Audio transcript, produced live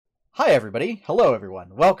Hi everybody, hello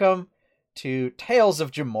everyone, welcome to Tales of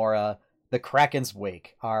Jamora, the Kraken's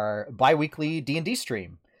Wake, our bi-weekly D&D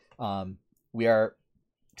stream. We are,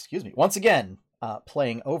 once again,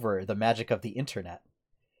 playing over the magic of the internet.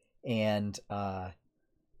 And,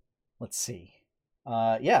 let's see.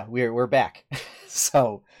 We're back.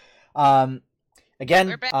 So,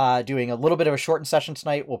 again, doing a little bit of a shortened session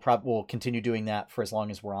tonight. We'll continue doing that for as long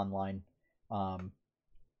as we're online.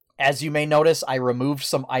 As you may notice, I removed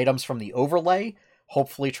some items from the overlay,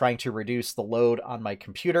 hopefully trying to reduce the load on my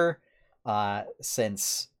computer, and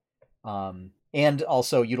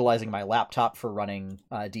also utilizing my laptop for running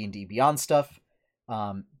D&D Beyond stuff,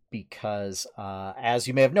 because as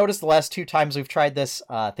you may have noticed, the last two times we've tried this,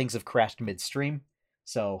 things have crashed midstream,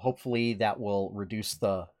 so hopefully that will reduce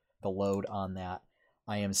the load on that.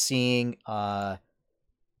 I am seeing...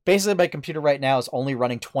 Basically, my computer right now is only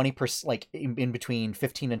running 20%, like in between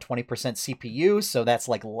 15 and 20% CPU, so that's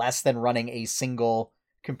like less than running a single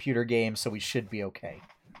computer game, so we should be okay.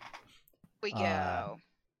 We go.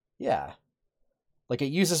 Yeah. Like, it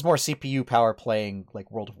uses more CPU power playing, like,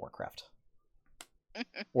 World of Warcraft.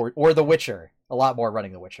 or The Witcher. A lot more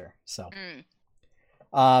running The Witcher, so...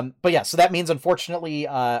 But yeah, so that means, unfortunately,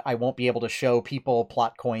 I won't be able to show people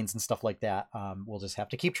plot coins and stuff like that. We'll just have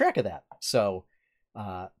to keep track of that. So...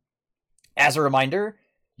 as a reminder,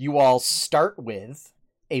 you all start with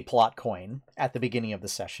a plot coin at the beginning of the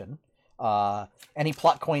session. Any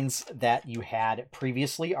plot coins that you had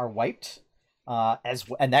previously are wiped,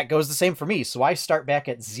 and that goes the same for me. So I start back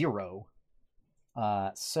at 0.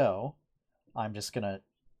 So I'm just gonna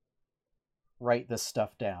write this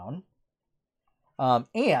stuff down.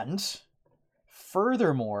 And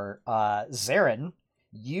furthermore, Zarin,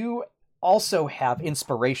 you also have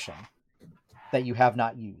inspiration that you have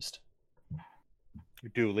not used.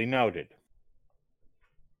 Duly noted.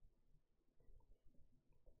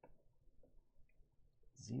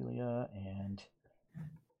 Zelia and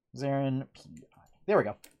Zarin P.I. There we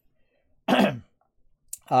go.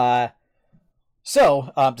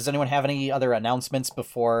 Does anyone have any other announcements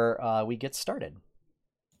before we get started?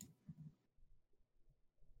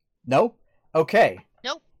 No? Okay.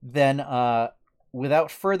 Nope. Then, without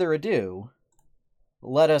further ado,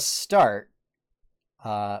 let us start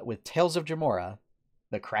with Tales of Jamora,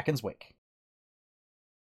 the Kraken's Wake.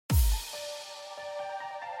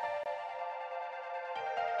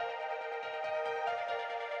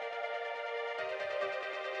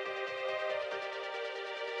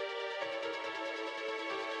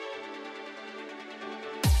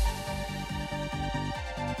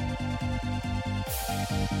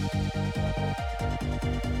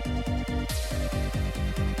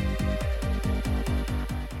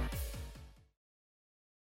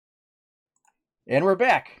 And we're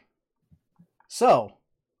back. So,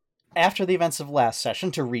 after the events of last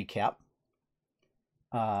session, to recap,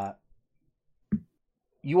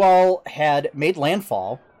 you all had made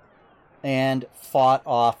landfall and fought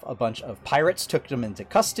off a bunch of pirates, took them into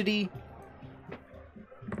custody,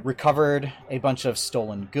 recovered a bunch of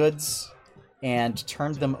stolen goods, and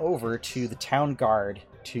turned them over to the town guard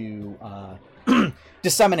to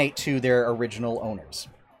disseminate to their original owners.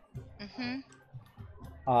 Mm-hmm.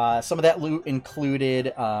 Some of that loot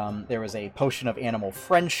included, there was a potion of animal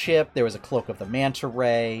friendship, there was a cloak of the manta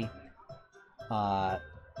ray, a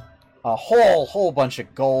whole bunch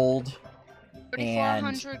of gold,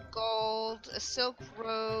 3,400 gold, a silk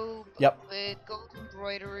robe with gold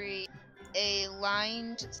embroidery, a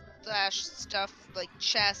lined /stuff like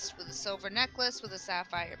chest with a silver necklace with a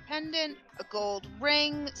sapphire pendant, a gold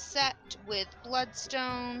ring set with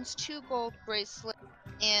bloodstones, 2 gold bracelets,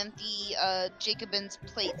 and the Jacobin's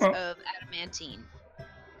plates of adamantine.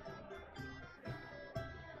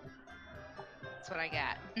 That's what I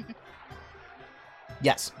got.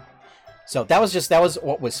 Yes. So that was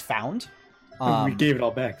what was found. We gave it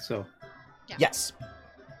all back, so... Yeah. Yes.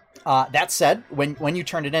 That said, when you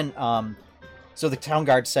turned it in, so the town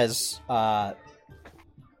guard says, they'll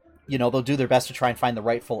do their best to try and find the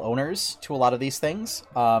rightful owners to a lot of these things.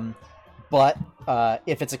 But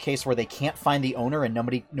if it's a case where they can't find the owner and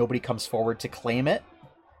nobody comes forward to claim it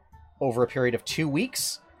over a period of 2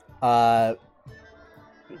 weeks,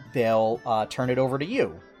 they'll turn it over to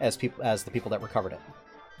you as the people that recovered it.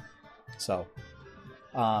 So,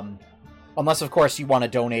 unless of course you want to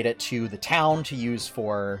donate it to the town to use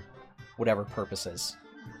for whatever purposes.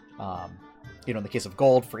 In the case of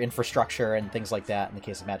gold, for infrastructure and things like that. In the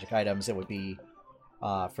case of magic items, it would be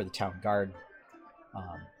for the town guard.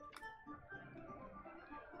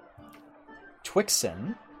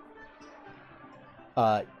 Twixen,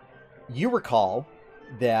 you recall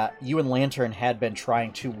that you and Lantern had been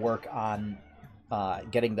trying to work on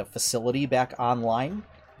getting the facility back online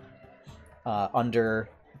under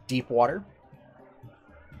deep water.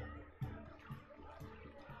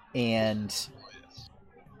 And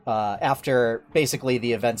after basically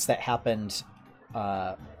the events that happened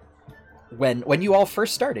when you all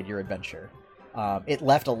first started your adventure, it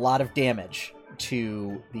left a lot of damage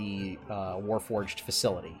to the Warforged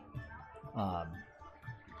facility.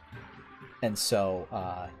 And so,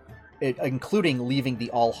 including leaving the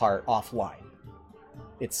Allheart offline,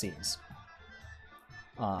 it seems.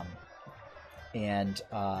 And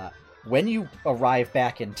when you arrive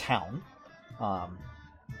back in town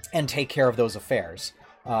and take care of those affairs,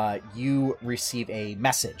 you receive a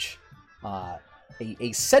message,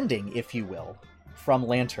 a sending, if you will, from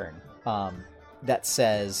Lantern that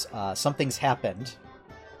says something's happened.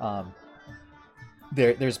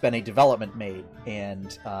 There's been a development made,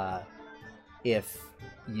 and if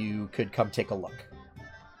you could come take a look.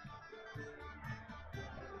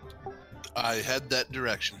 I head that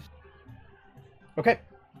direction. Okay.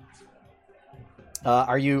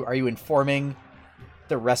 Are you informing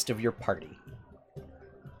the rest of your party?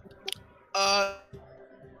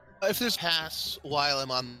 If there's pass while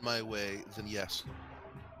I'm on my way, then yes.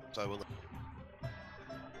 So I will.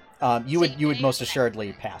 You would most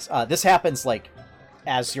assuredly pass. This happens like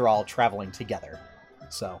as you're all traveling together.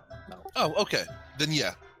 So. No. Oh, okay. Then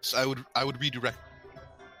yes, I would redirect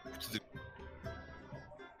to the.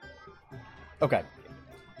 Okay.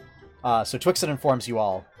 So Twixen informs you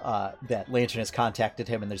all that Lantern has contacted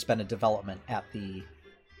him, and there's been a development at the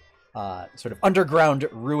sort of underground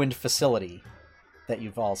ruined facility that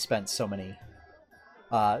you've all spent so many,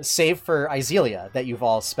 save for Iselia, that you've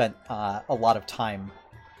all spent a lot of time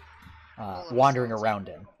wandering around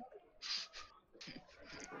in.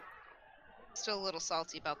 Still a little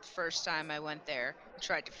salty about the first time I went there and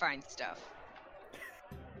tried to find stuff.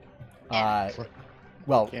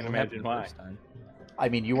 Well, Can't imagine why. I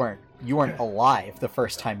mean, you weren't alive the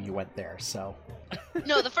first time you went there, so.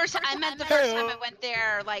 No, the first time I went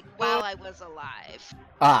there, like while I was alive.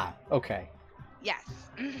 Ah, okay. Yes.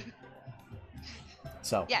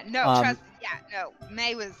 So. Yeah. No. No.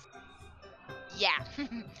 May was. Yeah.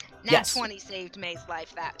 Nat Yes. 20 saved May's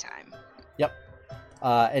life that time. Yep.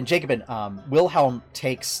 And Jacobin, Wilhelm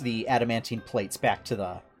takes the adamantine plates back to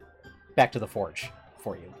the forge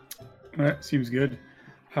for you. That seems good.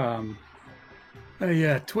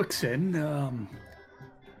 Twixen,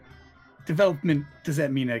 development, does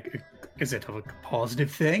that mean is it a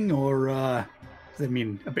positive thing, or does it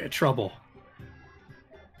mean a bit of trouble?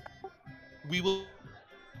 We'll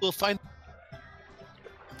find.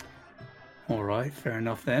 All right, fair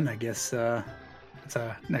enough then. I guess it's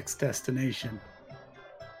our next destination.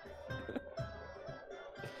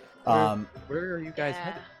 Where are you guys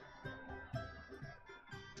headed?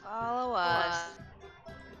 Follow us.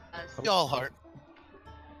 Allheart.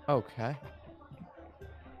 Okay.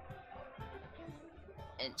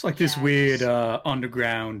 It's like this weird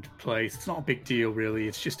underground place. It's not a big deal, really.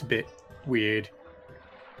 It's just a bit weird.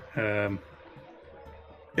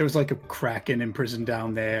 There was like a Kraken in prison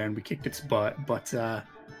down there, and we kicked its butt, but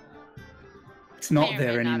it's not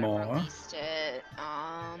there anymore.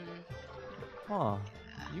 Huh.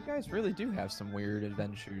 You guys really do have some weird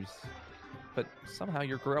adventures, but somehow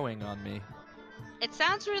you're growing on me. It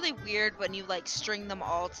sounds really weird when you like string them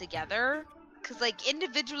all together, because like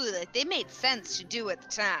individually, like they made sense to do at the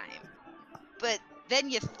time, but then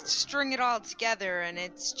you string it all together, and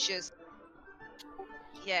it's just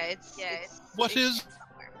it's What is?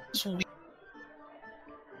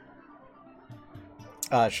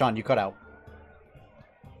 Sean, you cut out.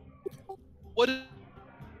 What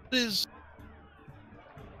is?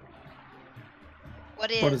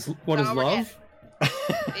 What is love?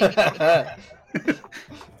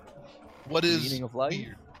 What is meaning of life?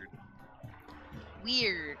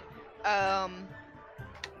 Weird. An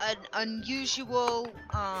unusual.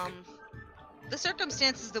 The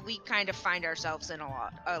circumstances that we kind of find ourselves in a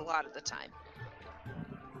lot of the time.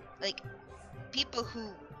 Like, people who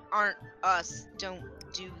aren't us don't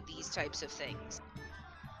do these types of things,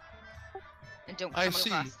 and don't come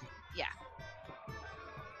across. Yeah.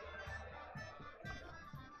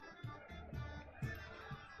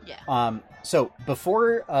 Yeah. So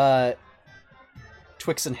before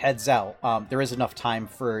Twixen heads out, there is enough time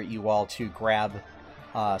for you all to grab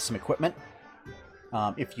some equipment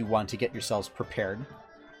if you want to get yourselves prepared.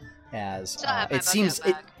 As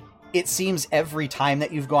it seems every time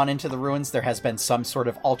that you've gone into the ruins, there has been some sort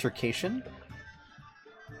of altercation.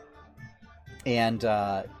 And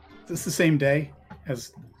is this the same day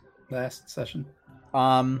as last session?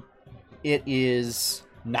 It is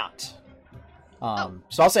not.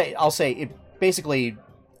 So I'll say basically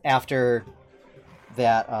after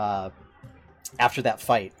that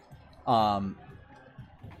fight,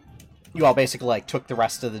 you all basically like took the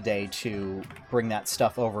rest of the day to bring that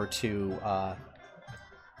stuff over to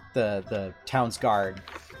the town's guard,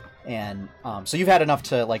 and so you've had enough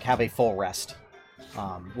to like have a full rest.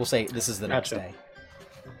 We'll say this is the next day.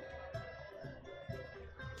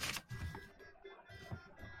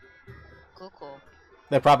 Cool.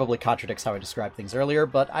 That probably contradicts how I described things earlier,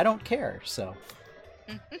 but I don't care. So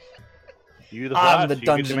You the I'm boss, the you get to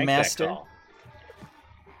dungeon make that master. call.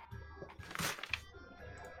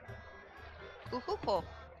 Cool.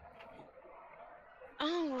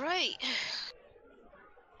 All right.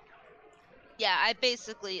 Yeah, I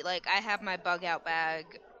basically I have my bug out bag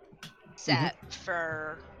set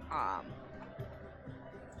for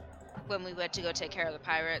when we went to go take care of the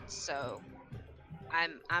pirates, so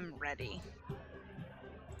I'm ready.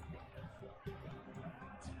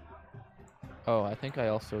 Oh, I think I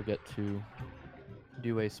also get to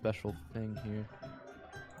do a special thing here.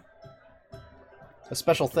 A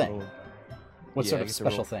special thing. Roll- What Yeah, sort I of get to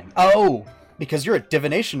special roll. thing? Oh, because you're a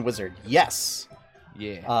divination wizard. Yes.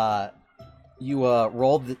 Yeah. You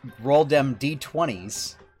rolled them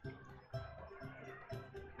d20s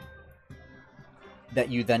that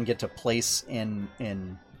you then get to place in.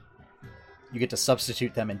 You get to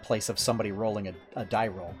substitute them in place of somebody rolling a die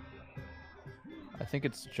roll. I think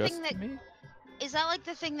it's just that- me. Is that like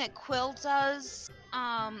the thing that Quill does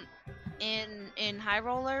in High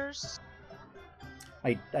Rollers?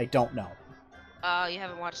 I don't know. Oh, you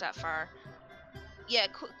haven't watched that far. Yeah,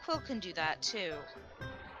 Quill can do that too.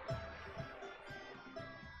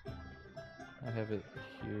 I have it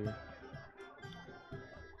here.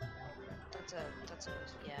 That's a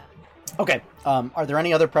yeah. Okay. Are there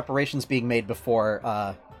any other preparations being made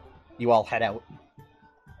before you all head out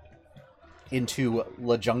into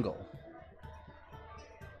the jungle?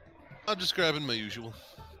 I'm just grabbing my usual.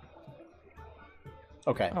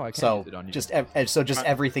 Okay. Oh, I can so use it on you. just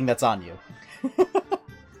everything that's on you.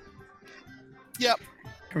 Yep.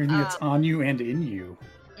 Everything that's on you and in you.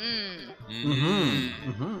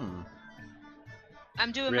 Mm-hmm.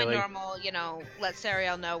 I'm doing Really? my normal, let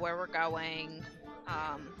Sariel know where we're going,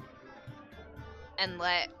 and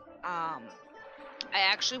I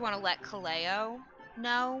actually want to let Kaleo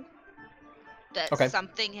know that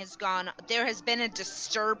something has gone. There has been a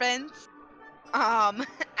disturbance,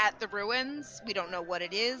 at the ruins. We don't know what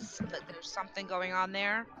it is, but there's something going on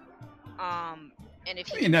there. And if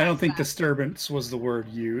I don't think disturbance was the word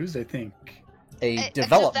used. I think A a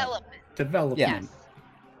development. development.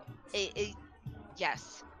 Yes.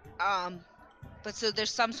 Yes. But so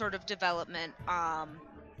there's some sort of development,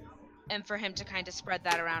 and for him to kind of spread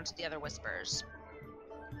that around to the other whispers.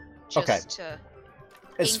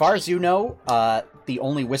 As far as you know, the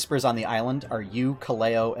only whispers on the island are you,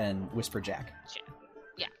 Kaleo, and Whisper Jack.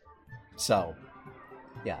 Yeah. So,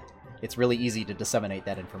 yeah, it's really easy to disseminate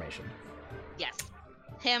that information. Yes.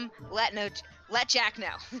 Him, let Jack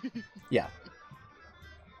know. Yeah.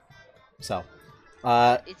 So,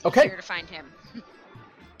 It's okay. easier to find him.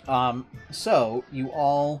 So you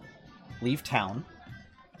all leave town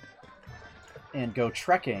and go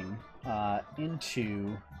trekking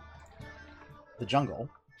into the jungle.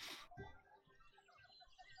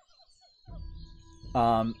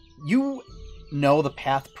 You know the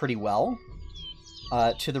path pretty well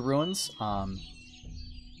to the ruins,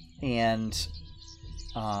 and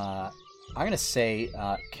I'm gonna say,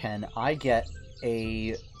 can I get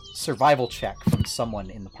a survival check from someone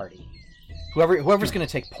in the party? Whoever's gonna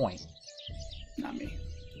take point. Not me.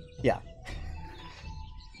 Yeah.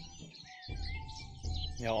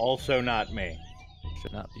 Also not me.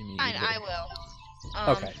 Should not be me. Fine, either. I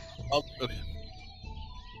will. Okay. Oh, okay.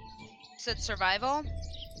 Said survival?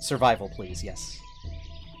 Survival, please. Yes.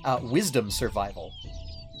 Wisdom survival.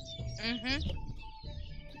 Mm-hmm.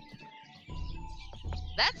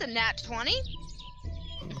 That's a nat 20.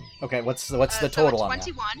 Okay. What's the So total a on that?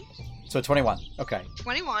 21. So 21. Okay.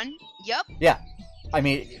 21. Yep. Yeah. I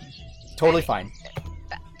mean, totally fine.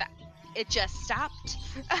 It just stopped.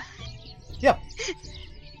 Yeah.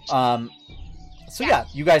 So yeah,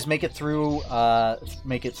 you guys make it through the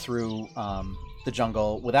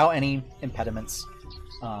jungle without any impediments.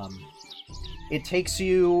 It takes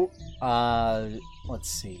you let's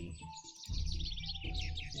see.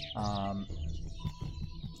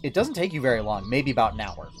 It doesn't take you very long, maybe about an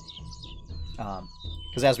hour.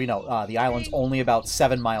 Because as we know, the island's only about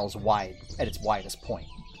 7 miles wide at its widest point.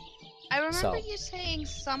 I remember you saying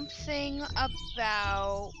something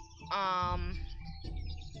about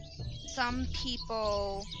some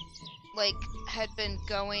people had been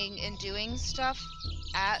going and doing stuff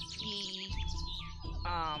at the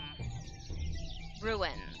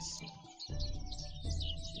ruins.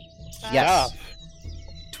 Yes.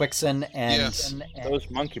 Twixen and Yes. Those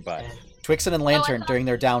monkey butts. Twixen and Lantern during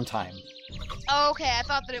their downtime. Oh, okay, I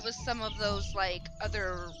thought that it was some of those like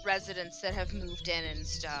other residents that have moved in and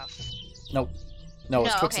stuff. Nope. No,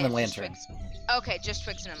 it's Twixen okay, and Lantern. Okay, just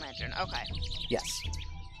Twixen and Lantern. Okay. Yes.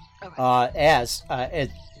 Okay.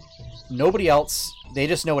 Nobody else, they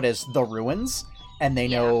just know it as the ruins, and they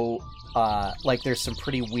know like there's some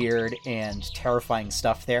pretty weird and terrifying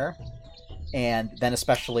stuff there. And then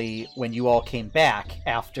especially when you all came back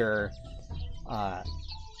after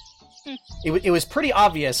it was pretty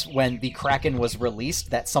obvious when the Kraken was released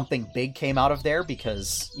that something big came out of there,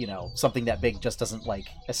 because, you know, something that big just doesn't like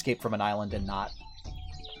escape from an island and not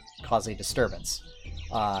cause a disturbance.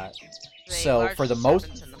 So for the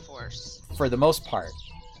most part,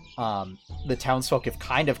 the townsfolk have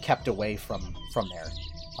kind of kept away from there.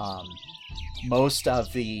 Most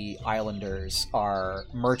of the islanders are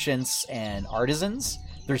merchants and artisans.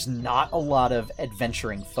 There's not a lot of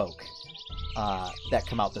adventuring folk that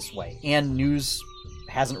come out this way, and news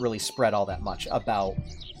hasn't really spread all that much about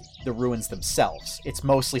the ruins themselves. It's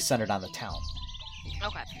mostly centered on the town.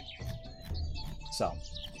 Okay. So,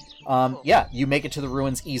 Cool. yeah, you make it to the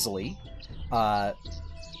ruins easily. To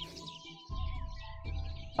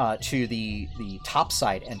the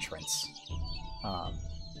topside entrance.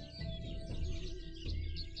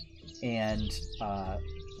 And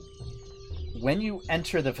when you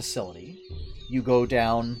enter the facility, you go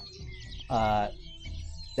down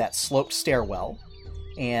that sloped stairwell,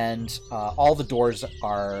 and all the doors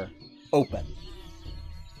are open.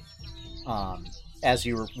 As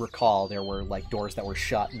you recall, there were like doors that were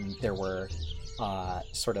shut, and there were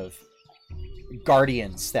sort of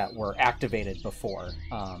guardians that were activated before.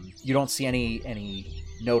 You don't see any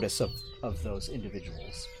notice of those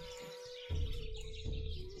individuals.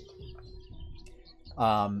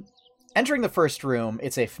 Entering the first room,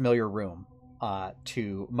 it's a familiar room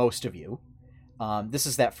to most of you. This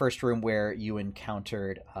is that first room where you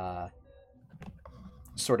encountered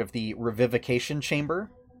sort of the revivification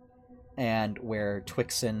chamber, and where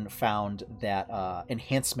Twixen found that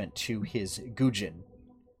enhancement to his Gujin.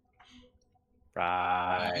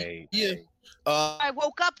 Right. Yeah. I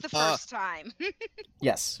woke up the first time.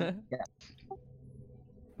 Yes.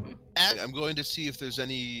 I'm going to see if there's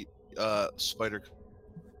any spider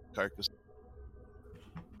carcass.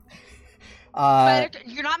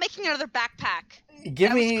 You're not making another backpack.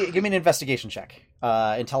 Give me an investigation check.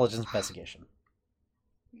 Intelligence investigation.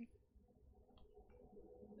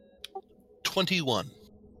 21.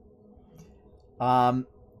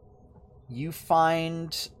 You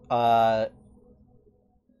find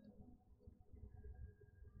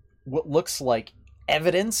what looks like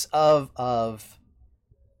evidence of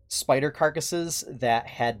spider carcasses that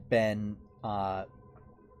had been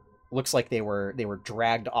looks like they were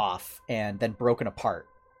dragged off and then broken apart.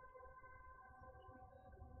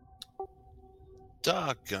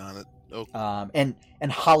 Doggone it. Okay.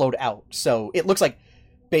 And hollowed out. So it looks like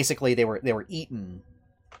basically they were eaten,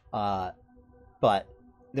 but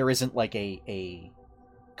there isn't like a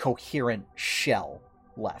coherent shell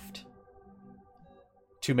left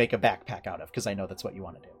to make a backpack out of, because I know that's what you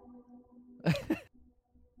want to do.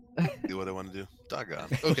 Do what I want to do. Doggone.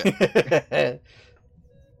 Okay.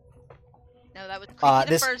 No, that was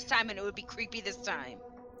creepy the first time, and it would be creepy this time.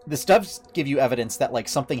 This does give you evidence that like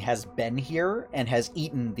something has been here and has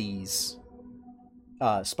eaten these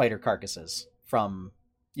spider carcasses from,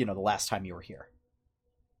 you know, the last time you were here.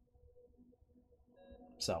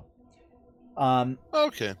 So,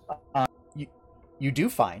 Okay. You do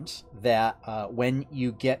find that when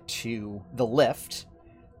you get to the lift,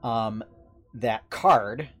 that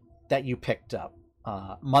card that you picked up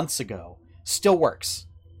months ago still works,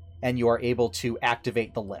 and you are able to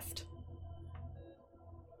activate the lift.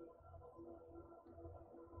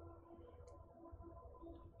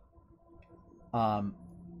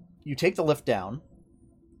 You take the lift down,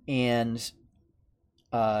 and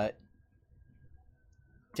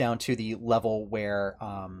down to the level where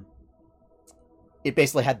it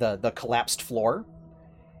basically had the collapsed floor,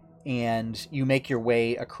 and you make your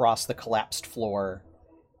way across the collapsed floor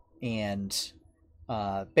and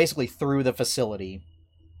basically through the facility.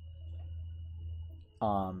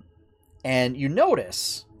 And you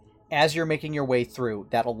notice, as you're making your way through,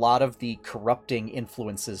 that a lot of the corrupting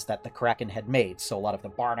influences that the Kraken had made, so a lot of the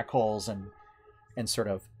barnacles and sort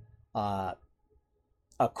of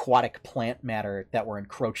aquatic plant matter that were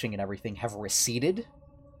encroaching and everything, have receded.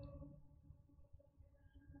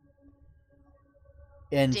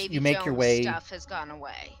 And Davy you make Jones your way. Stuff has gone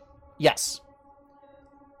away. Yes.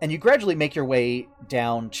 And you gradually make your way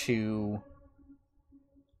down to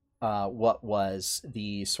what was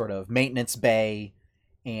the sort of maintenance bay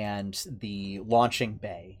and the launching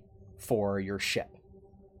bay for your ship.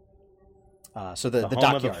 So the home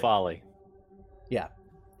dockyard. of the Folly. Yeah.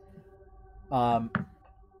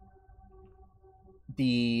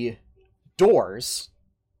 The doors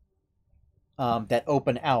that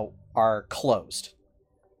open out are closed.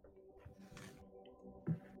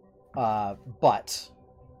 But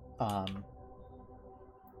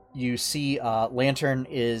you see Lantern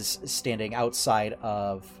is standing outside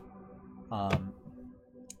of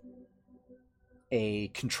a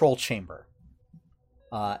control chamber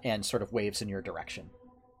and sort of waves in your direction.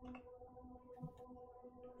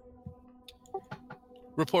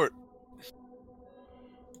 Report.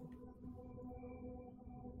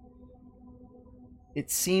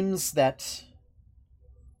 It seems that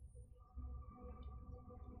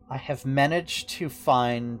I have managed to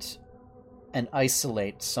find and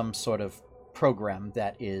isolate some sort of program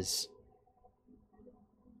that is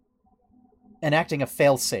enacting a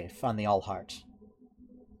failsafe on the Allheart.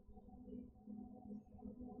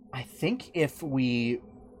 I think if we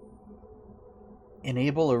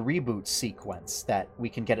enable a reboot sequence that we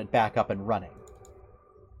can get it back up and running.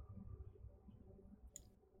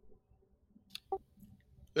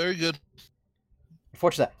 Very good.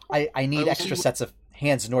 Unfortunately, I need extra sets of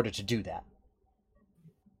hands in order to do that.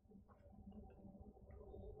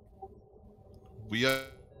 We are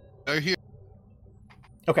here.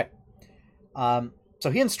 Okay.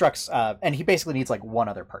 So he instructs, and he basically needs like one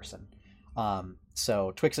other person.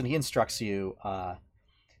 So Twixen, he instructs you,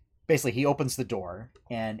 basically he opens the door,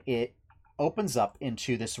 and it opens up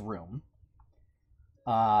into this room.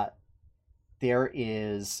 There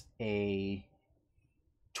is a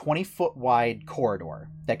 20-foot wide corridor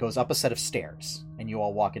that goes up a set of stairs, and you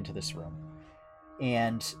all walk into this room.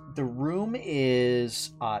 And the room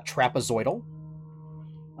is trapezoidal.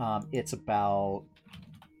 It's about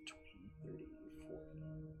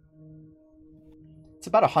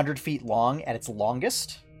 100 feet long at its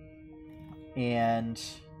longest, and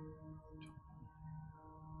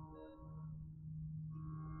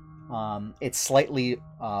it's slightly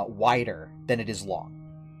wider than it is long.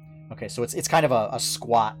 Okay, so it's kind of a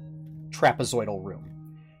squat trapezoidal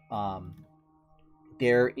room.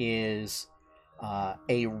 There is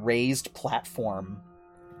a raised platform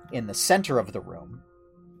in the center of the room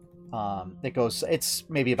that goes, it's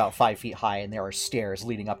maybe about 5 feet high, and there are stairs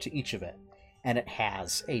leading up to each of it. And it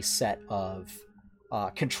has a set of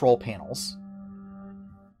control panels.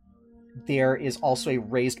 There is also a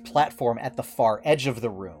raised platform at the far edge of the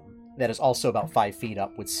room that is also about 5 feet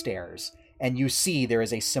up with stairs. And you see there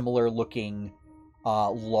is a similar looking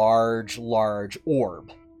large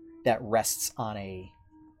orb that rests on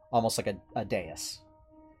almost like a dais.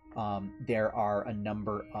 There are a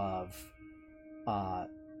number of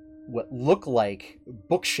what look like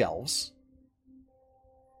bookshelves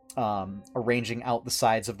arranging out the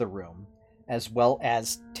sides of the room, as well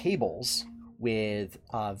as tables with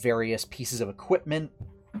various pieces of equipment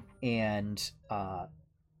and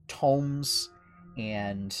tomes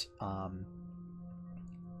and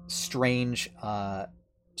strange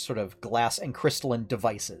sort of glass and crystalline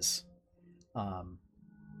devices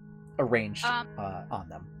arranged on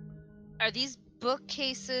them. Are these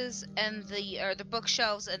bookcases and the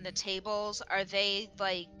bookshelves and the tables, are they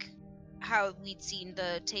like how we'd seen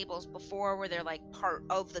the tables before, where they're like part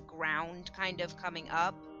of the ground kind of coming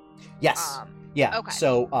up? Yes. Yeah. Okay.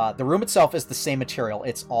 So the room itself is the same material.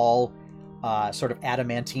 It's all sort of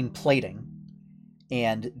adamantine plating,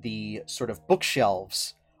 and the sort of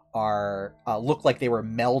bookshelves are look like they were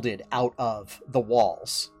melded out of the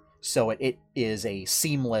walls. So it is a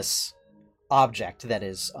seamless object that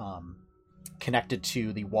is connected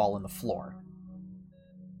to the wall and the floor.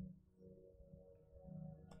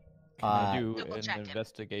 Can I do an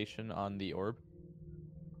investigation on the orb?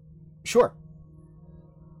 Sure.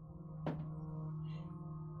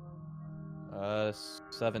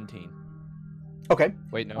 17. Okay.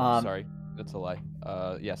 Wait, no, sorry. That's a lie.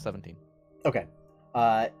 Yeah, 17. Okay.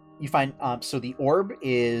 You find, so the orb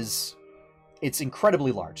it's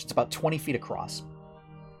incredibly large. It's about 20 feet across.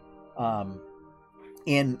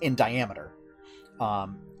 In diameter.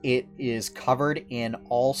 It is covered in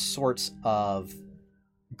all sorts of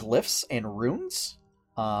glyphs and runes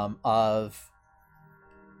of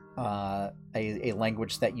a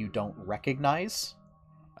language that you don't recognize.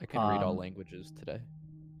 I can read all languages today.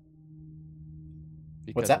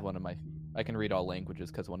 What's that? I can read all languages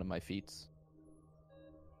because one of my feats.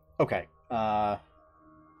 Okay.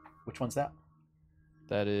 Which one's that?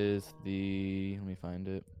 That is let me find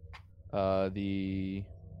it. The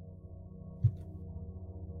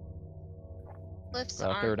Glyphs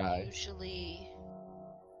third aren't eye. usually.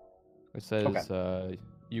 It says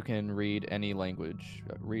you can read any language.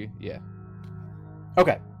 Yeah.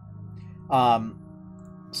 Okay.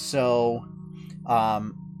 So,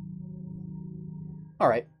 all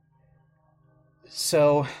right.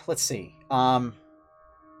 So let's see. I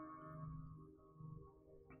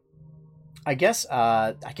guess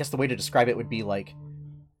the way to describe it would be like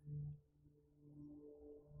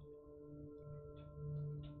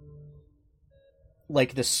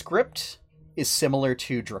the script is similar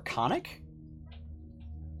to Draconic,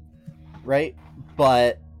 right?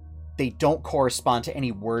 But they don't correspond to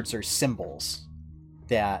any words or symbols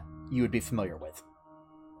that you would be familiar with,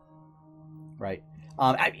 right?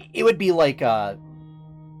 It would be like if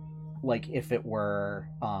it were,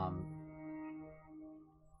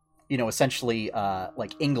 essentially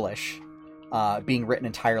like English being written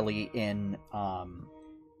entirely in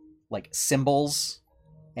like symbols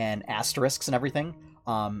and asterisks and everything.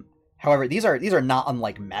 However, these are not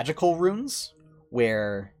unlike magical runes,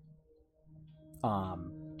 where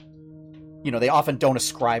they often don't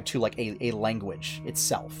ascribe to like a language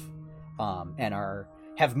itself, and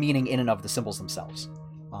have meaning in and of the symbols themselves.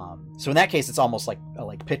 So in that case, it's almost like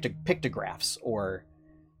pictographs, or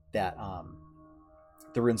that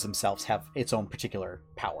the runes themselves have its own particular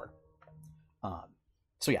power.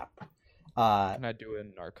 So yeah. Can I do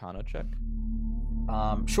an Arcana check?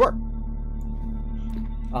 Sure.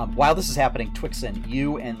 While this is happening, Twixen,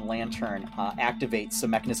 you and Lantern activate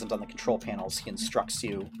some mechanisms on the control panels. He instructs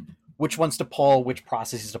you which ones to pull, which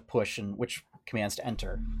processes to push, and which commands to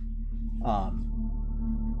enter.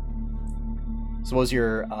 So what was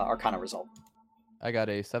your Arcana result? I got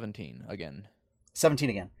a 17 again. 17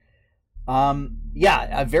 again.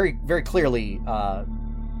 Very, very clearly, the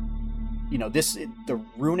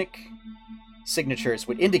runic signatures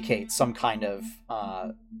would indicate some kind of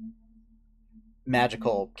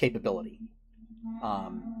magical capability.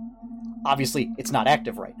 Obviously, it's not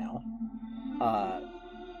active right now.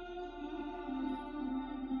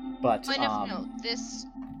 But Point of note: this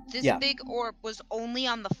big orb was only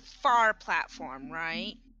on the far platform,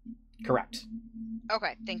 right? Correct.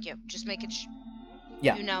 Okay, thank you. Just making sure.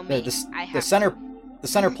 Yeah. You know me. The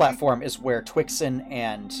center platform is where Twixen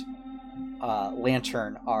and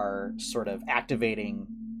Lantern are sort of activating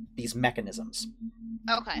these mechanisms.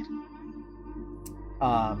 Okay.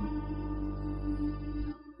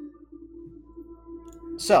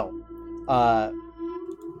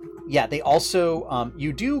 They also,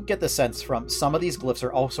 you do get the sense from some of these glyphs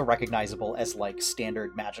are also recognizable as like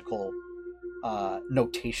standard magical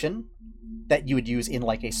notation that you would use in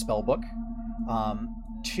like a spell book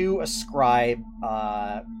to ascribe.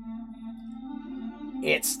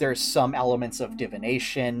 There's some elements of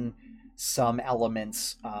divination, some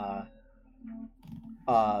elements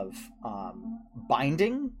of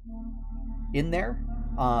binding in there,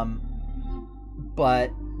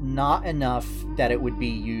 but not enough that it would be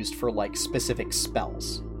used for like specific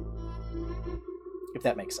spells, if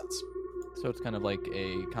that makes sense. So it's kind of like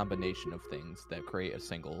a combination of things that create a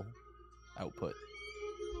single output.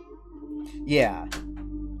 Yeah,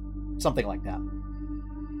 something like that.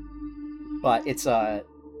 But it's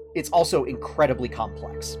also incredibly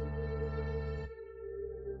complex.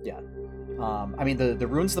 Yeah. The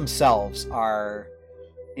runes themselves are,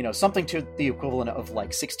 something to the equivalent of like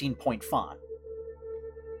 16-point font.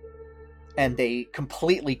 And they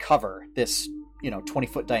completely cover this,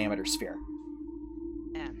 20-foot diameter sphere.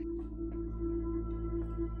 Yeah.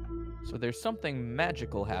 So there's something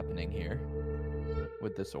magical happening here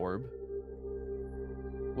with this orb.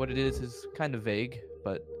 What it is kind of vague,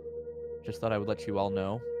 but just thought I would let you all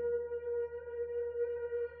know.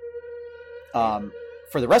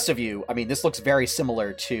 For the rest of you, this looks very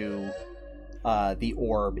similar to the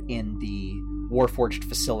orb in the Warforged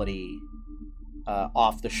facility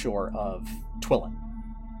off the shore of Twillin.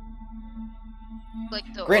 Like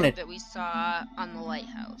the orb that we saw on the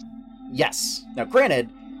lighthouse. Yes. Now, granted,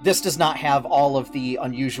 this does not have all of the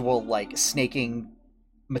unusual, like, snaking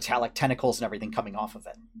metallic tentacles and everything coming off of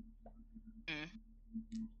it.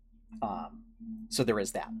 So there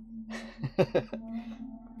is that.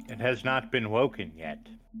 It has not been woken yet.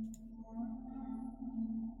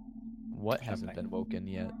 What hasn't been woken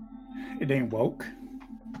yet? It ain't woke.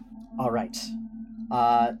 All right.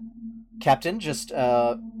 Captain, just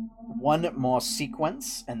one more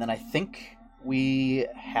sequence, and then I think we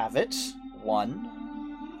have it. 1,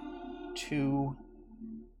 2,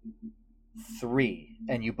 3.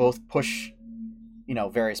 And you both push,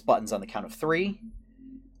 various buttons on the count of 3.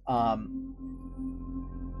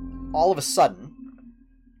 All of a sudden,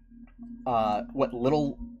 what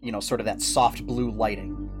little, sort of that soft blue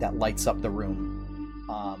lighting that lights up the room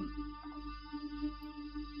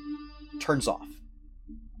turns off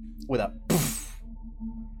with a poof,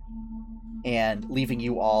 and leaving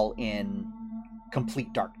you all in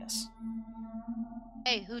complete darkness.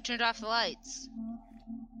 Hey, who turned off the lights?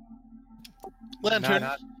 Lantern.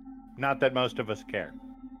 Not that most of us care.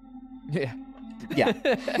 Yeah. Yeah.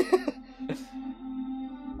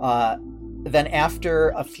 Then after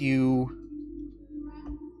a few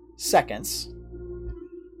seconds,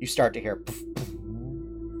 you start to hear poof, poof,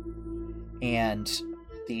 and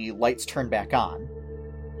the lights turn back on.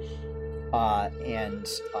 And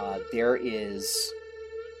there is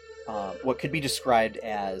what could be described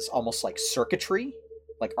as almost like circuitry,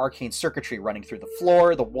 like arcane circuitry running through the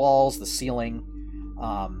floor, the walls, the ceiling,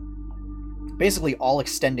 basically all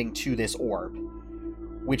extending to this orb,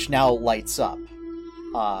 which now lights up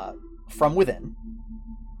from within,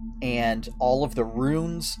 and all of the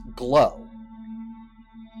runes glow.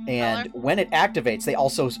 And when it activates, they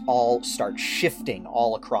also all start shifting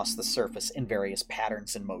all across the surface in various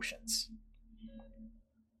patterns and motions.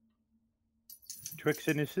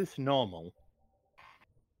 Twixen, is this normal?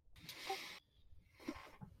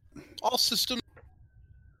 All systems.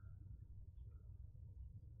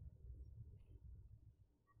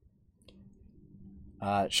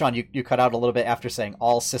 Sean, you cut out a little bit after saying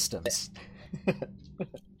all systems.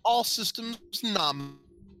 All systems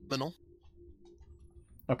nominal.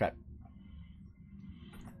 Okay.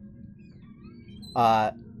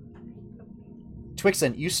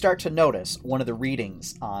 Twixen, you start to notice one of the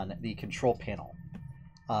readings on the control panel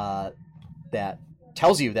that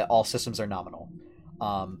tells you that all systems are nominal.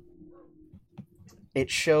 It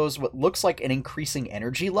shows what looks like an increasing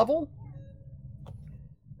energy level.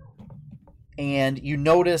 And you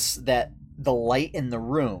notice that the light in the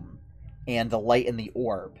room and the light in the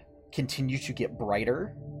orb continue to get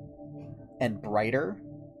brighter and brighter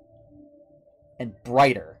and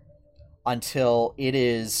brighter until it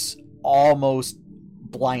is almost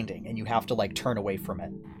blinding and you have to like turn away from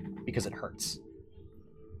it because it hurts.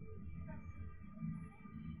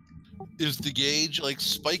 Is the gauge like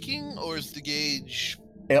spiking, or is the gauge?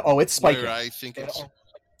 Oh, it's spiking. Where I think it's.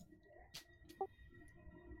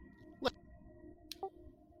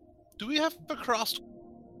 Do we have a crossed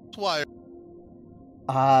wire?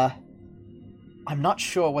 I'm not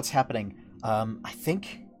sure what's happening. I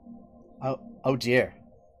think. Oh dear.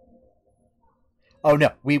 Oh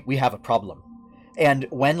no, we have a problem. And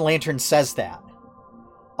when Lantern says that,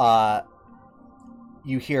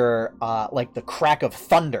 you hear like the crack of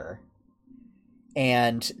thunder,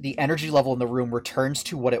 and the energy level in the room returns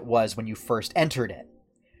to what it was when you first entered it.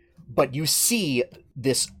 But you see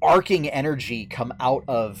this arcing energy come out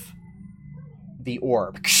of the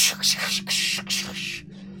orb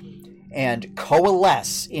and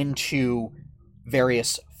coalesce into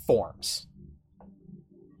various forms.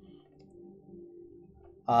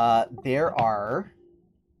 There are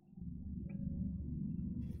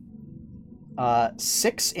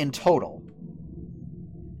 6 in total.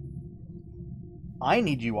 I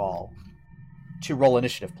need you all to roll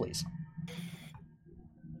initiative, please.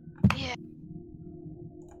 Yeah.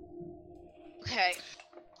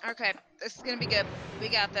 Okay. This is gonna be good. We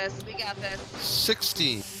got this.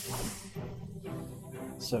 16.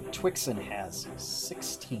 So Twixen has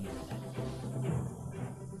 16.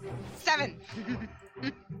 7.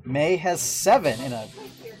 May has 7 in a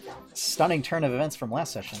stunning turn of events from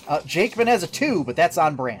last session. Jakeman has a 2, but that's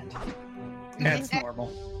on brand. That's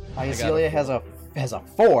normal. Iasilia has a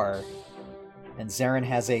 4, and Zarin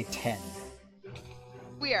has a 10.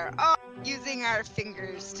 We are all using our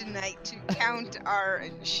fingers tonight to count our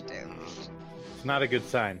initiative. It's not a good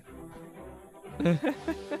sign.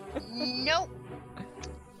 Nope.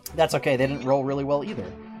 That's okay. They didn't roll really well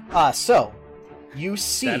either. So you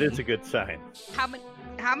see That is a good sign. How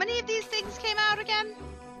many of these things came out again?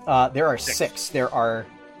 There are 6. There are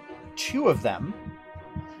 2 of them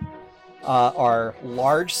are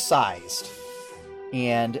large-sized,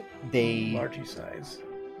 and they Largy size.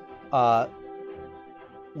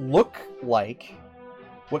 look like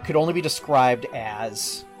what could only be described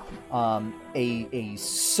as a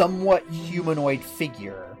somewhat humanoid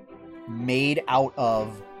figure made out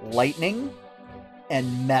of lightning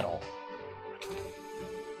and metal.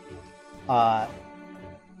 The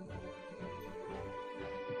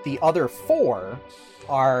other 4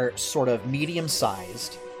 are sort of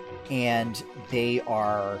medium-sized, and they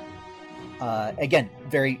are, again,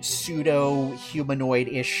 very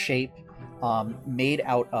pseudo-humanoid-ish shape, made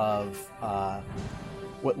out of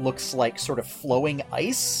what looks like sort of flowing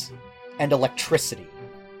ice and electricity.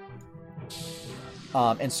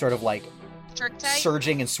 And sort of like Turk type?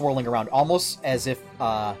 surging and swirling around, almost as if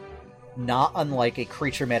not unlike a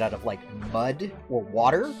creature made out of like mud or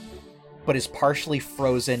water, but is partially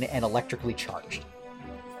frozen and electrically charged.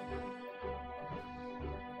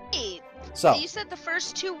 Wait, So you said the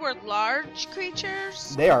first two were large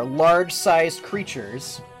creatures? they are large-sized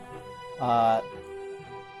creatures, and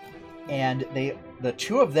the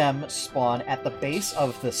two of them spawn at the base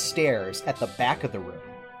of the stairs at the back of the room,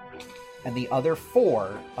 and the other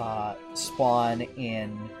four spawn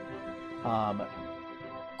in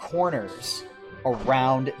corners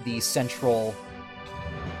around the central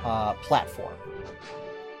platform.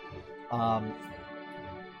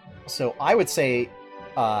 So I would say,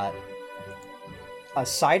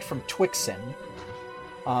 aside from Twixen,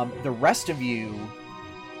 the rest of you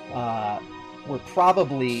were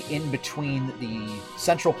probably in between the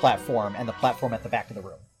central platform and the platform at the back of the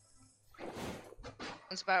room.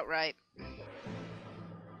 That's about right.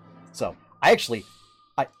 So I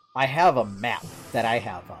have a map that I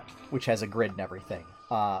have up, which has a grid and everything.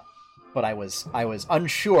 But I was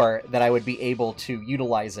unsure that I would be able to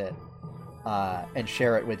utilize it and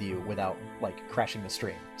share it with you without like crashing the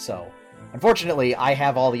stream. So unfortunately, I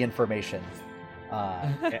have all the information.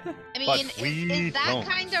 I mean, is that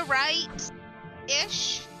kind of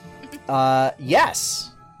right-ish?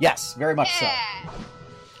 Yes, very much so.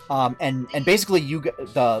 And basically,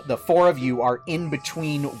 the four of you are in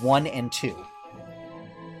between 1 and 2.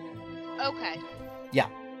 Okay. Yeah.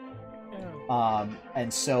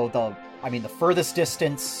 And so the furthest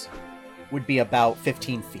distance would be about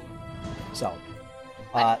 15 feet. So,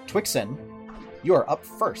 Twixen, you are up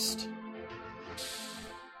first.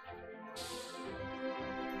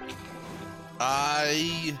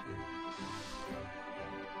 I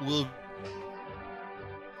will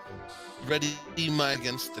ready my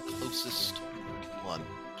against the closest one.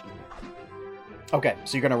 Okay,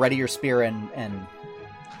 so you're gonna ready your spear and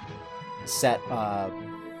set,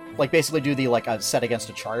 like basically do the a set against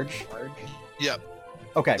a charge. Yep.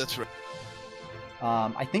 Okay. That's right.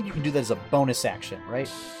 I think you can do that as a bonus action, right?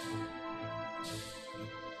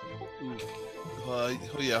 Oh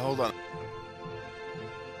yeah, hold on.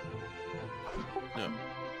 No.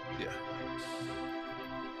 Yeah.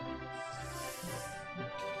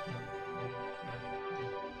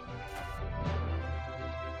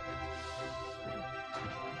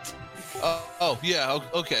 Oh yeah,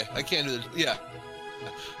 okay. I can't do this. Yeah.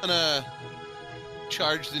 I'm gonna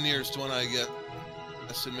charge the nearest one I get.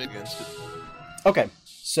 Submit against it. Okay,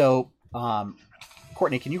 so,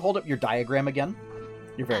 Courtney, can you hold up your diagram again?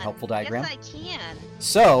 Your very helpful diagram. Yes, I can.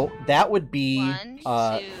 So, that would be... 1,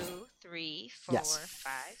 2, 3, 4, yes.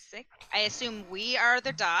 5, 6. I assume we are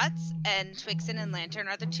the dots, and Twixen and Lantern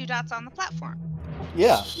are the 2 dots on the platform.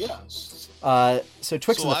 Yeah. So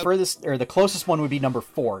Twixen, the furthest, or the closest one would be number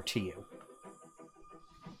 4 to you.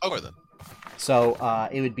 Okay, then. So,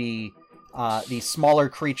 it would be the smaller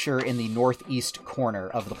creature in the northeast corner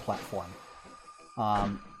of the platform.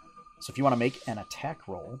 So if you want to make an attack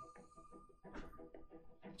roll...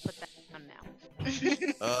 Put that on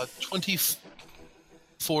now.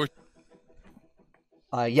 24.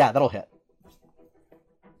 Yeah, that'll hit.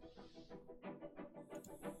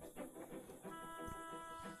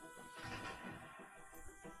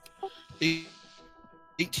 Eight,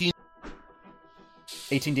 18.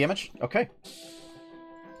 18 damage? Okay.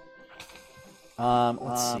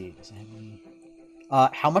 Let's see. Does it have any...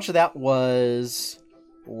 how much of that was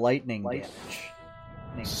lightning damage?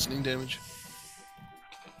 Lightning damage.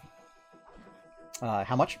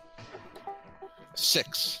 How much?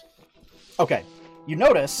 6. Okay. You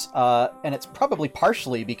notice, and it's probably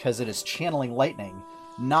partially because it is channeling lightning,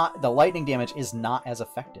 the lightning damage is not as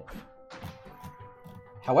effective.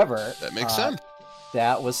 However... That makes sense.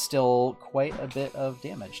 That was still quite a bit of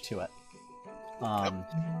damage to it. Yep.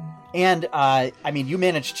 And, you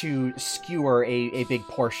managed to skewer a big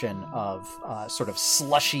portion of sort of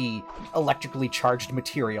slushy, electrically charged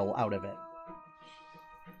material out of it.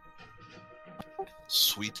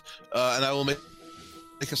 Sweet. And I will make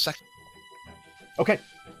a second. Okay.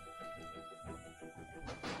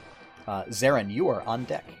 Zarin, you are on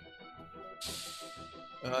deck.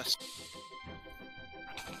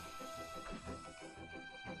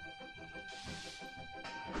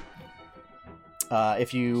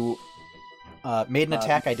 If you made an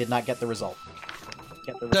attack, I did not get the result.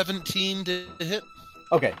 17 to hit.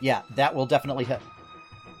 Okay, yeah, that will definitely hit.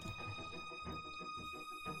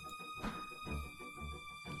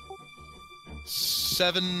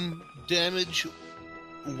 Seven damage.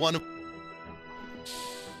 1.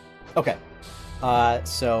 Okay.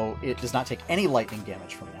 So it does not take any lightning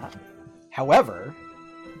damage from that. However,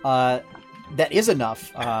 that is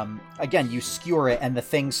enough. Again, you skewer it, and the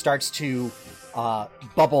thing starts to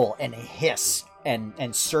bubble and hiss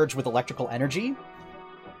and surge with electrical energy.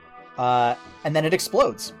 And then it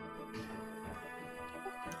explodes.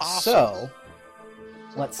 Awesome. So,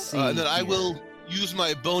 let's see. And then I here. will use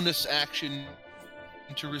my bonus action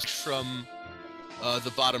to risk from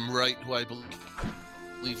the bottom right, who I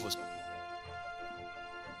believe was.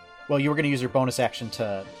 Well, you were going to use your bonus action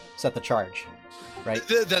to set the charge, right?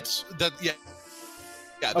 Yeah.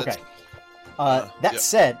 Okay. That's, That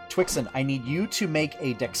said, Twixen, I need you to make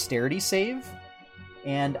a dexterity save,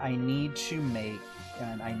 and I need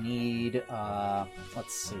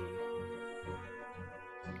let's see.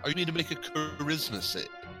 Oh, you need to make a charisma save.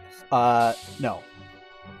 No.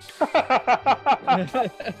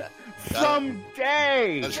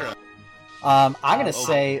 Someday. That's right. I'm gonna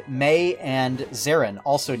say May and Zarin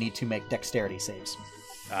also need to make dexterity saves.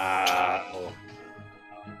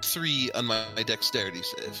 3 on my dexterity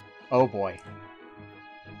save. Oh boy.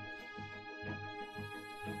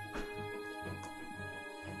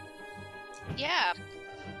 Yeah.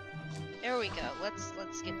 There we go. Let's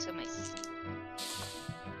get to my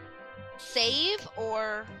save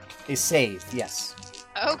or A save, yes.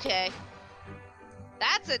 okay.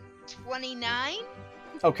 That's a 29.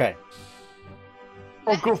 Okay.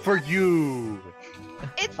 Oh, good for you.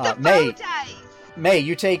 It's the May. bow dice. May,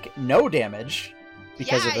 you take no damage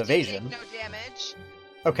because yeah, of evasion. I do take no damage.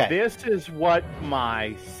 Okay. This is what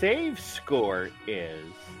my save score is,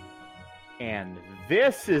 and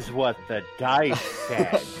this is what the dice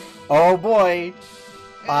said. Oh boy.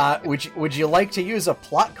 Would you like to use a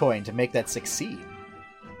plot coin to make that succeed?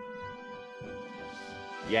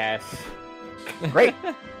 Yes. Great.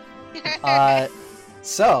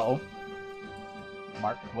 So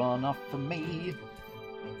mark one off for me.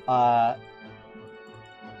 The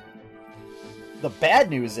bad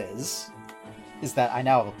news is that I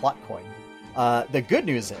now have a plot coin. The good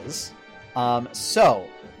news is, so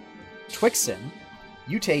Twixen,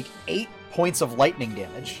 you take 8 points of lightning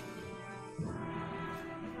damage,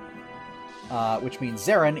 which means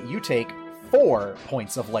Zarin, you take 4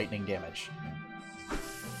 points of lightning damage.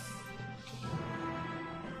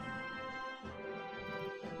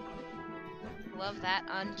 Love that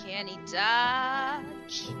uncanny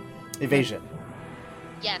dodge. Evasion,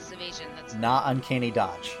 Yes, evasion. That's not uncanny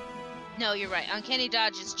dodge. no, you're right. Uncanny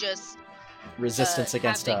dodge is just Resistance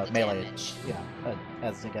against having the melee. damage. Yeah,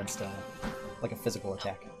 as against like a physical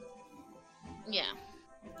attack. Yeah.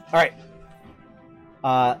 All right.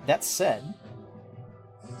 That said,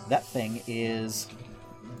 that thing is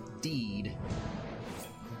deed.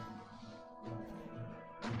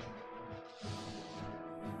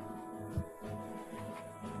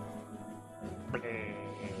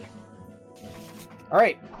 All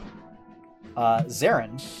right.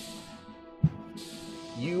 Zarin,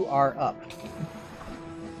 you are up.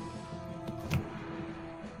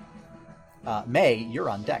 May, you're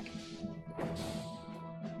on deck.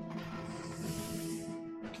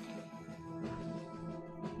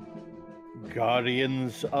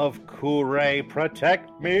 Guardians of Kure,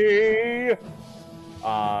 protect me!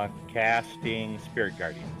 Casting Spirit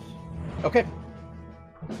Guardians. Okay.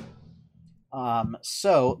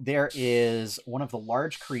 So there is one of the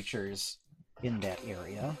large creatures in that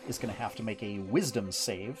area is going to have to make a wisdom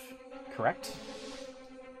save, correct?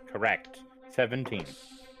 Correct. 17.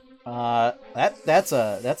 That's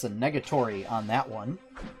a negatory on that one.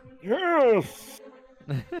 Yes!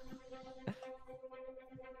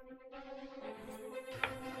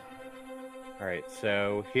 Alright,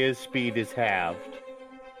 so his speed is halved,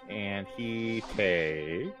 and he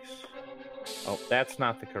takes... Oh, that's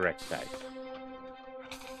not the correct dice.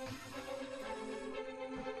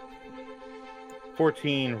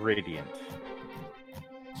 14 radiant.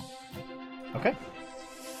 Okay.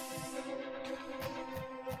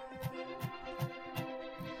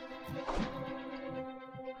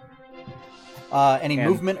 Any And-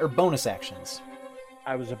 movement or bonus actions?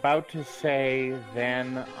 I was about to say,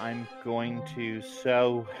 then I'm going to...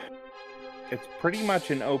 So, it's pretty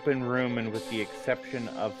much an open room, and with the exception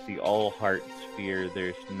of the all-heart sphere,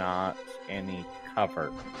 there's not any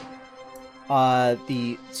cover.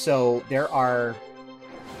 So there are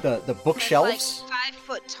the bookshelves. It's like 5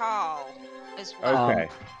 foot tall as well. Okay.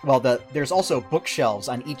 Well, there's also bookshelves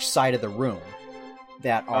on each side of the room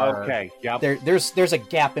that are Okay, yep. There's a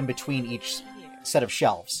gap in between each set of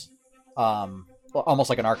shelves, almost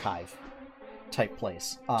like an archive type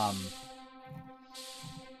place.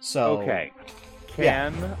 So Okay.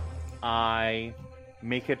 Can I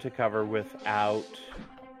make it to cover without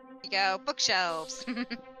There you go, bookshelves.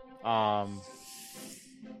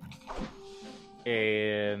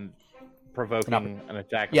 and provoking an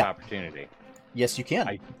attack of opportunity. Yes, you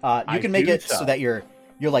can. You can make it so that you're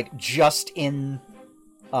like just in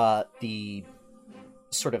the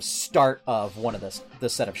sort of start of one of the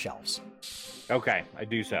set of shelves. Okay, I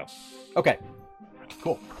do so. Okay,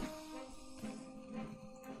 cool.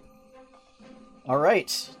 All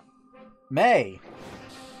right, May.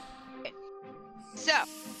 So,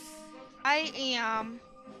 I am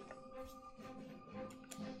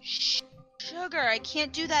sugar. I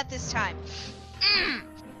can't do that this time.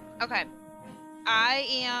 Okay, I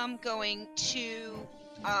am going to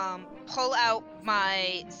pull out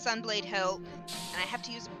my Sunblade hilt, and I have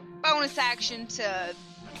to use a bonus action to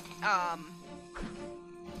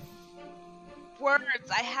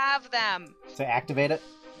words. I have them. To activate it?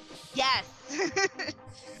 Yes.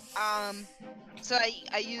 So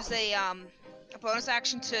I use a bonus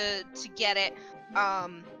action to get it,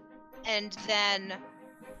 and then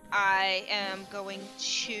I am going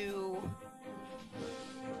to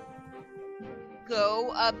go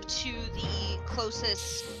up to the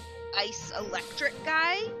closest ice electric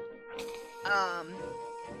guy,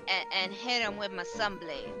 and hit him with my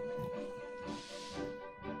Sunblade.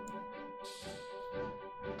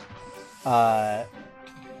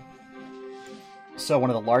 So one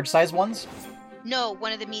of the large size ones? No,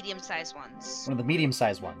 one of the medium-sized ones. One of the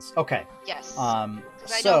medium-sized ones. Okay. Yes. So I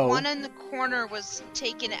know one in the corner was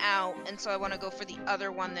taken out, and so I want to go for the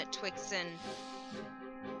other one that Twixen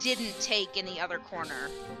didn't take in the other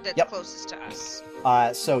corner that's closest to us.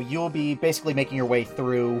 So you'll be basically making your way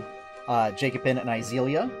through Jacobin and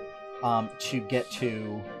Izelia to get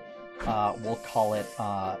to, we'll call it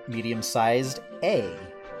medium-sized A.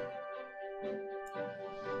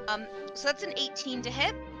 So that's an 18 to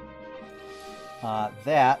hit?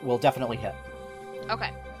 That will definitely hit.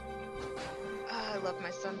 Okay. I love my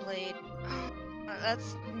Sunblade.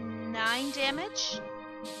 That's 9 damage.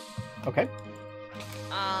 Okay.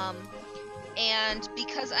 And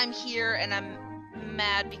because I'm here and I'm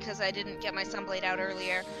mad because I didn't get my Sunblade out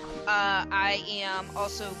earlier, I am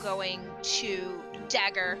also going to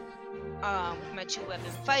dagger my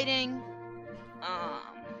 2-weapon fighting.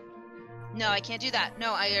 No, I can't do that.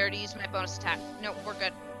 No, I already used my bonus attack. No, we're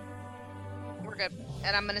good. We're good.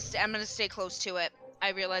 And I'm gonna stay close to it.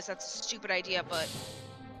 I realize that's a stupid idea, but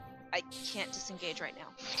I can't disengage right now.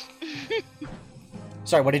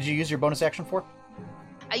 Sorry, what did you use your bonus action for?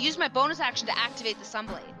 I used my bonus action to activate the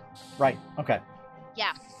Sunblade. Right, okay.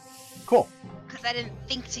 Yeah. Cool. Because I didn't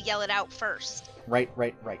think to yell it out first. Right.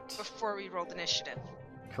 Before we rolled initiative.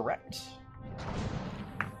 Correct.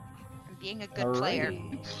 I'm being a good player.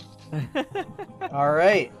 All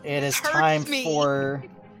right, it is time for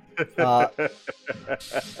the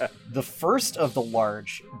first of the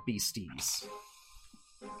large beasties.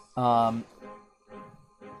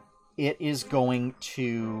 It is going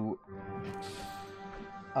to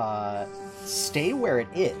stay where it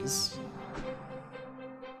is.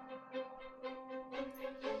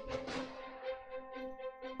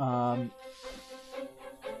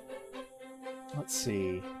 Let's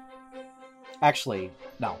see. Actually,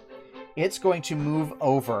 no. It's going to move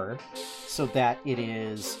over so that it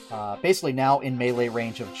is basically now in melee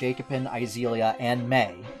range of Jacobin, Izelia, and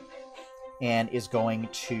May, and is going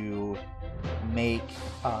to make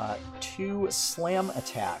 2 slam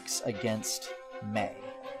attacks against May.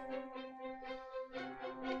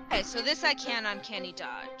 Okay, so this I can uncanny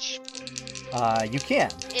dodge. You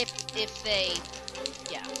can. If they,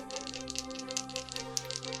 yeah.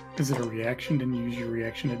 Is it a reaction? Didn't you use your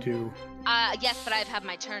reaction to do? Yes, but I've had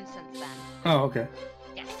my turn since then. Oh, okay.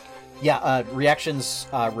 Yes. Yeah, reactions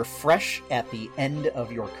refresh at the end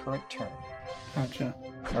of your current turn. Gotcha.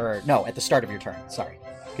 Or, no, at the start of your turn, sorry.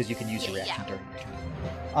 Because you can use your reaction during your turn.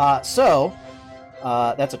 So,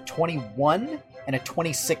 that's a 21 and a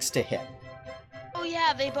 26 to hit. Oh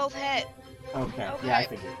yeah, they both hit. Okay. Yeah, I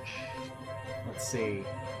figured. Let's see.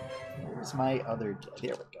 Where's my other...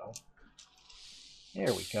 There we go.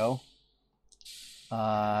 There we go.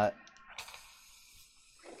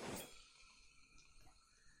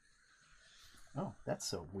 Oh,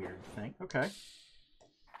 that's a weird thing. Okay.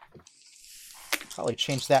 Probably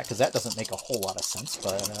change that, because that doesn't make a whole lot of sense,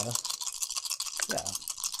 but, yeah.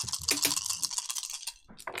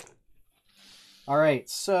 Alright,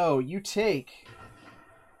 so you take...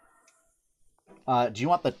 do you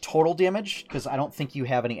want the total damage? Because I don't think you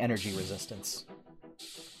have any energy resistance.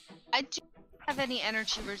 I do have any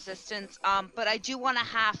energy resistance, but I do want to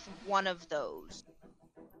half one of those.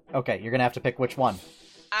 Okay, you're gonna have to pick which one.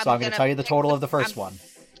 So I'm gonna tell you the total of the first one.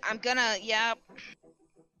 I'm gonna, yeah.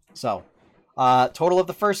 So, total of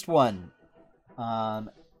the first one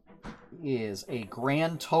is a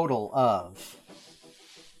grand total of...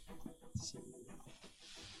 Let's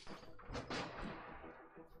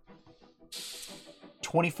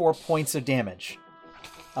 24 points of damage.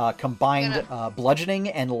 Combined bludgeoning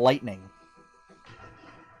and lightning.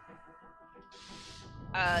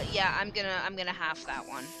 Yeah, I'm gonna half that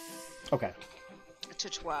one. Okay. To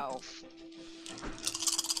 12.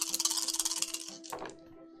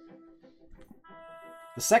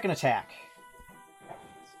 The second attack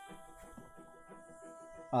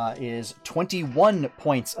is 21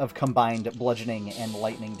 points of combined bludgeoning and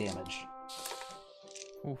lightning damage.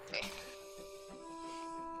 Oof. Okay.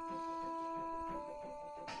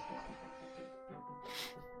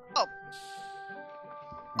 Oh.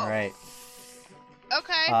 All right.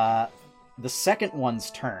 Okay. The second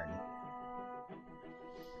one's turn.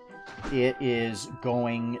 It is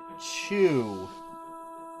going to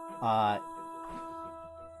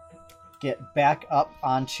get back up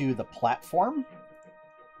onto the platform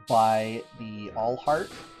by the All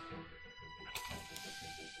Heart.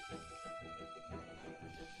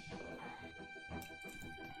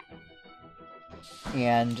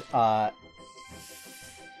 And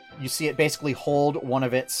you see it basically hold one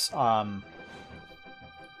of its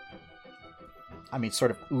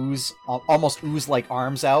sort of almost ooze-like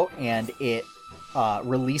arms out, and it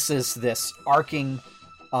releases this arcing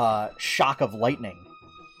shock of lightning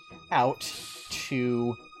out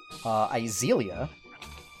to Izelia.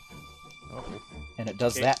 Uh-oh. And it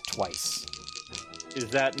does that twice. Is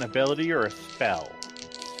that an ability or a spell?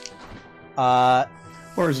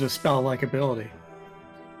 Or is it a spell-like ability?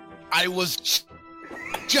 I was just...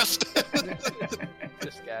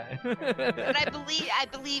 This guy. But I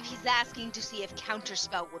believe he's asking to see if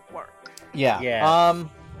counterspell would work. Yeah. Yeah.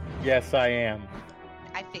 Yes, I am.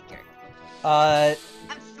 I figured. I'm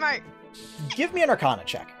smart. Give me an Arcana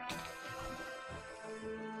check.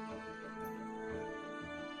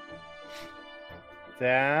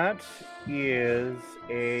 That is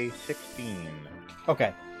a 16.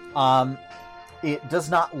 Okay. It does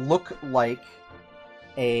not look like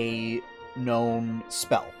a known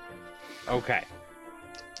spell. Okay.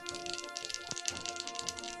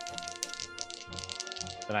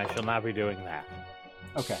 Then I shall not be doing that.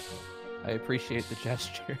 Okay. I appreciate the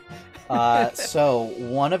gesture. So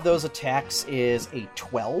one of those attacks is a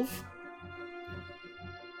 12.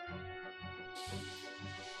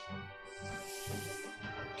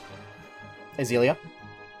 Azealia?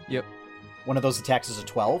 Yep. One of those attacks is a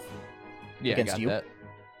 12 Yeah, against got you? that.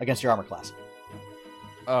 Against your armor class.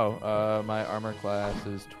 Oh, my armor class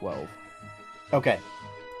is 12. Okay.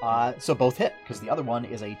 So both hit, because the other one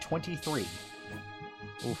is a 23.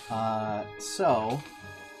 Oof. So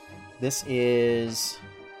this is...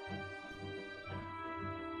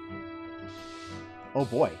 Oh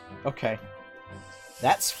boy. Okay.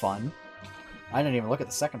 That's fun. I didn't even look at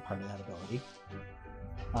the second part of that ability.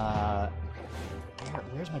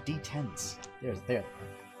 Where's my D10s? There.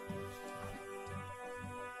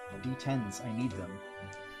 D10s, I need them.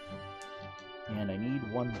 And I need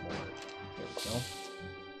one more. There we go.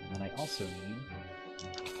 And I also need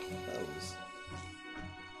those.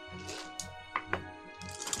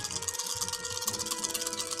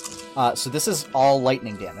 So this is all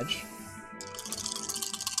lightning damage.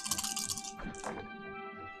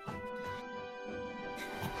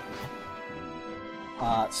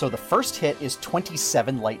 So the first hit is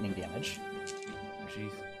 27 lightning damage.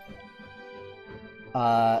 Jeez.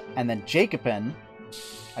 And then Jacobin,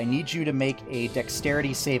 I need you to make a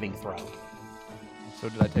dexterity saving throw. So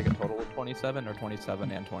did I take a total of 27 or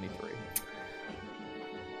 27 and 23?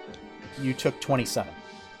 You took 27.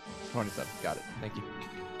 27. Got it. Thank you.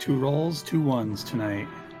 2 rolls, 2 ones tonight.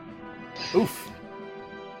 Oof.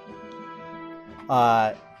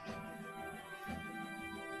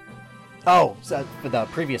 So for the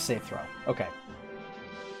previous save throw. Okay.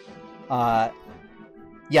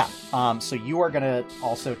 Yeah. So you are gonna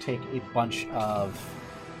also take a bunch of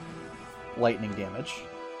lightning damage.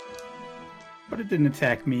 But it didn't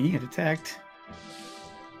attack me. It attacked...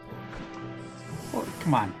 Oh,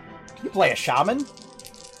 come on. You play a shaman?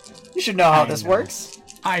 You should know how this works.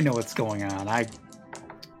 I know what's going on.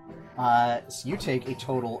 So you take a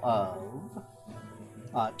total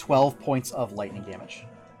of 12 points of lightning damage.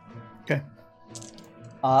 Okay.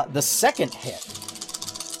 The second hit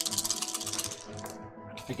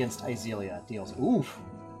against Izealia deals... Oof.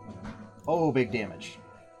 Oh, big damage.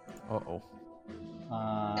 Uh-oh.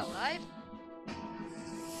 Alive?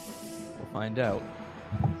 We'll find out.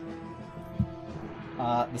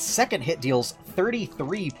 The second hit deals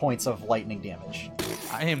 33 points of lightning damage.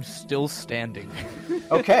 I am still standing.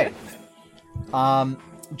 Okay.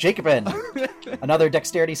 Jacobin, another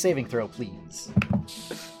dexterity saving throw, please.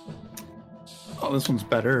 Oh, this one's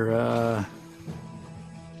better.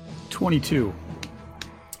 22.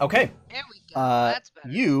 Okay. There we That's better.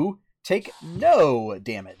 You take no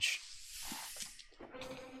damage.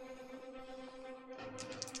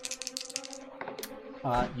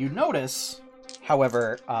 You notice,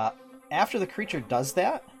 however, after the creature does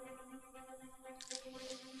that,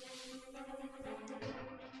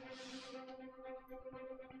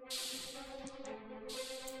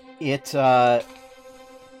 it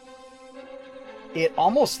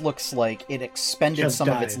almost looks like it expended some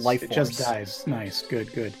of its life force. It just dies. Nice.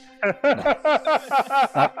 Good.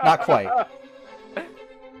 Not quite.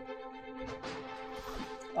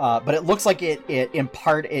 But it looks like it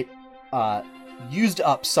used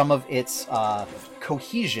up some of its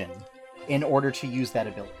cohesion in order to use that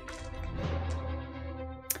ability.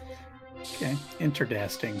 Okay,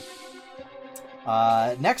 interdasting.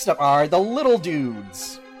 Next up are the little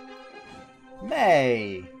dudes.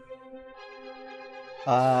 May.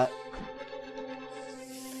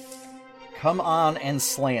 Come on and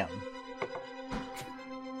slam.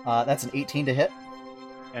 That's an 18 to hit.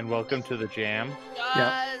 And welcome to the jam.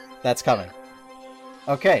 Yeah, that's coming.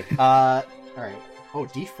 Okay. All right. Oh,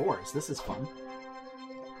 D4s. This is fun.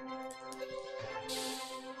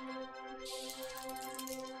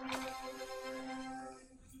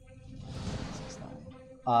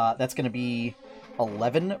 That's going to be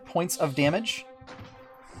 11 points of damage.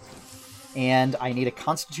 And I need a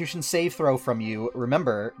Constitution save throw from you.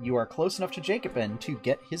 Remember, you are close enough to Jacobin to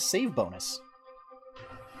get his save bonus.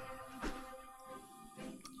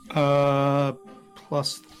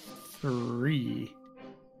 +3.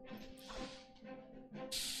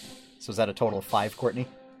 So is that a total of 5, Courtney?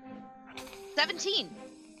 17.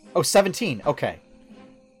 Oh, 17. Okay.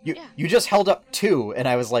 You just held up 2, and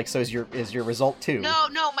I was like, so is your result 2? No,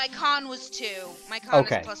 my con was 2. My con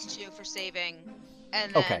Okay. is +2 for saving.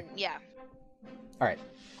 And then, Okay. yeah. All right.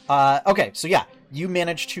 Okay, so yeah, you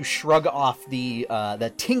manage to shrug off the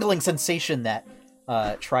tingling sensation that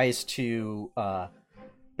tries to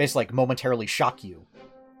basically like momentarily shock you.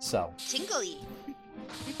 So Tingly.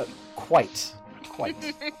 quite.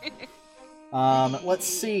 Let's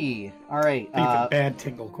see. All right. I think it's a bad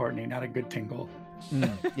tingle, Courtney, not a good tingle.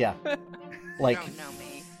 Yeah. Like You don't know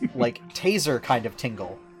me. like taser kind of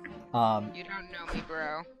tingle. You don't know me,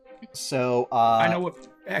 bro. So I know what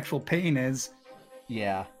actual pain is.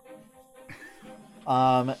 Yeah. Yeah,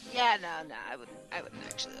 no, I wouldn't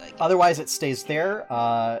actually like it. Otherwise, it stays there.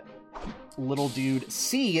 Little dude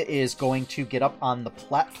C is going to get up on the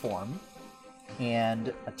platform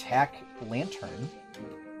and attack Lantern.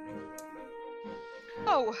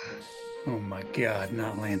 Oh, Oh my god,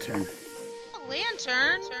 not Lantern. a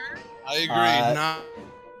lantern. I agree. Not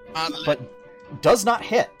But does not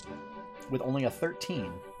hit with only a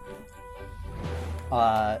 13.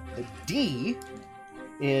 D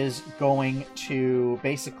is going to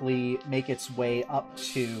basically make its way up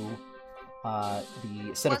to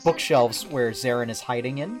the set of bookshelves where Zarin is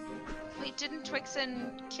hiding in. Wait, didn't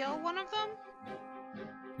Twixen kill one of them?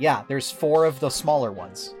 Yeah, there's 4 of the smaller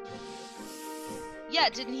ones. Yeah,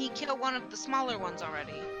 didn't he kill one of the smaller ones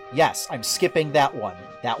already? Yes, I'm skipping that one.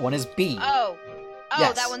 That one is B. Oh,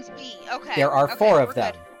 Yes. that one's B. Okay. There are okay, 4 we're of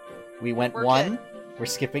them. good. We went We're 1, good. we're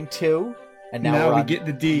skipping 2, and now, Now we're we on, get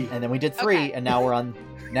the D. and then we did 3, Okay. and now we're on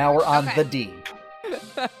Okay. the D.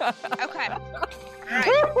 Okay.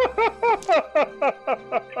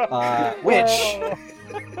 Alright.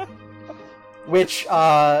 Which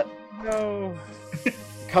No.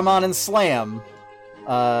 come on and slam.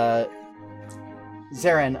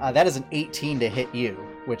 Zarin, that is an 18 to hit you,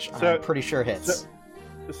 which So- I'm pretty sure hits.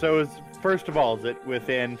 So first of all, is it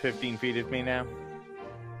within 15 feet of me now?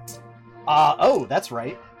 Oh, that's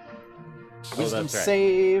right. Oh, Wisdom that's right.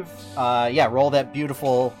 save. Yeah, roll that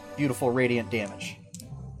beautiful radiant damage.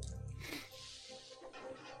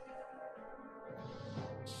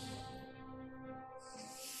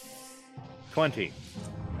 $20.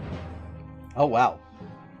 Oh, wow.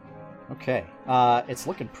 Okay. It's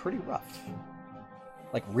looking pretty rough.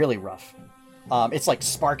 Like, really rough. It's like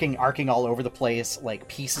sparking, arcing all over the place. Like,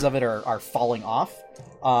 pieces of it are falling off.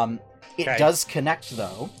 It Okay. does connect,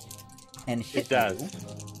 though, and hit It does. you.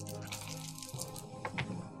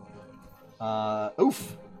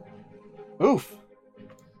 Oof.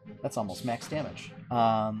 That's almost max damage.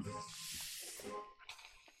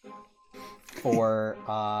 For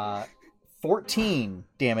 14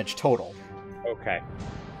 damage total. Okay.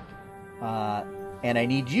 And I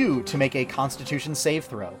need you to make a Constitution save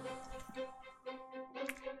throw.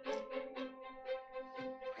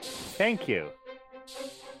 Thank you.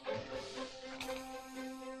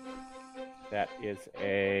 That is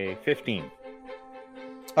a 15.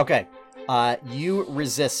 Okay. You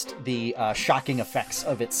resist the shocking effects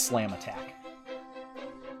of its slam attack.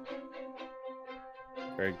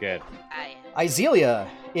 Very good. Izelia,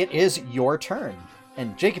 it is your turn.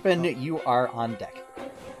 And Jacobin, you are on deck.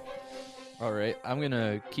 All right, I'm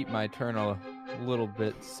gonna keep my turn a little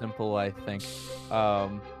bit simple, I think.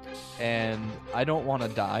 And I don't want to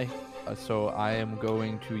die, so I am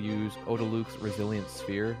going to use Odaluk's Resilient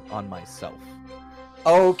Sphere on myself.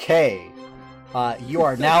 Okay. You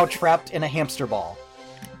are now trapped in a hamster ball.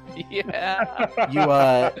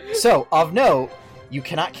 Yeah. So, of note, you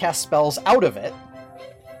cannot cast spells out of it.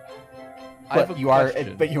 But you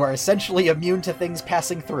are essentially immune to things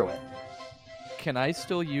passing through it. Can I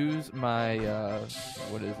still use my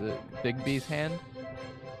what is it? Bigby's hand?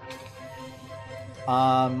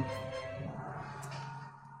 I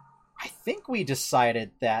think we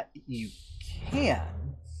decided that you can.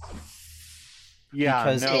 Yeah,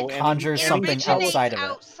 because it conjures something outside of it.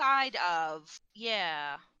 Outside of,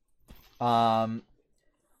 yeah.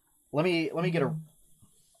 Let me get a.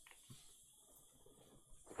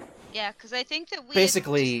 Yeah, because I think that we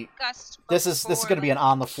basically this is going to be an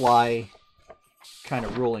on the fly kind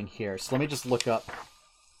of ruling here. So let me just look up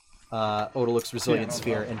Odaluk's Resilient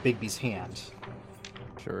Sphere and Bigby's hand.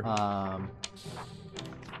 Sure.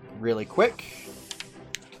 Really quick.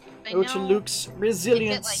 Odaluk's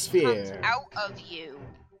Resilient Sphere. Comes out of you.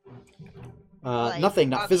 Nothing,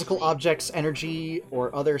 not obviously. physical objects, energy,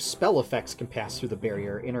 or other spell effects can pass through the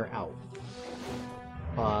barrier, in or out.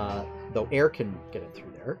 Though air can get it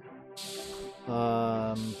through there.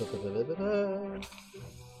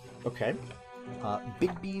 Okay.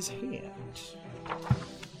 Bigby's hand.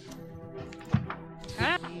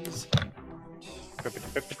 Bigby's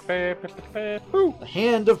hand. The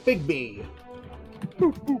hand of Bigby.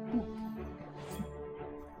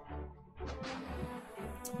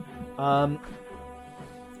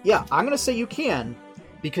 Yeah, I'm gonna say you can,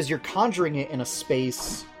 because you're conjuring it in a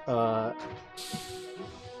space,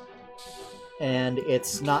 and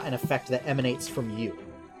it's not an effect that emanates from you.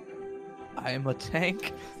 I am a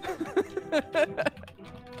tank.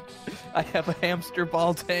 I have a hamster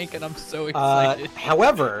ball tank, and I'm so excited.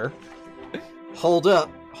 However, hold up.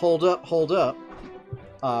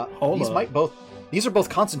 These are both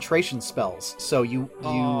concentration spells, so you.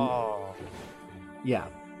 Yeah.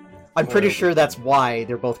 I'm pretty sure that's why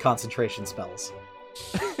they're both concentration spells.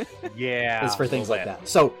 Yeah. Is for things like that.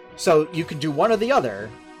 So you can do one or the other,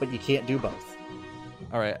 but you can't do both.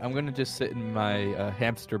 Alright, I'm gonna just sit in my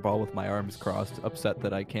hamster ball with my arms crossed, upset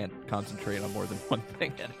that I can't concentrate on more than one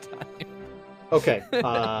thing at a time. Okay.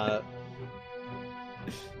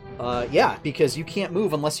 Yeah, because you can't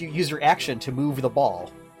move unless you use your action to move the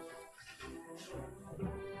ball.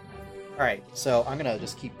 Alright, so I'm gonna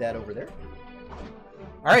just keep that over there.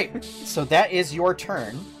 Alright, so that is your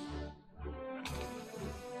turn.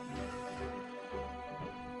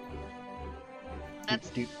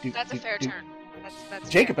 That's a fair turn. That's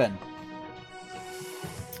Jacobin.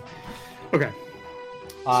 Okay.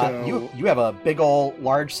 So... You have a big ol'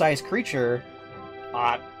 large-sized creature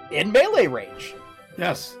in melee range.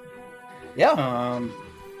 Yes. Yeah.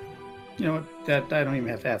 You know what? That I don't even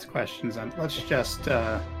have to ask questions on. Let's just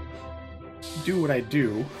do what I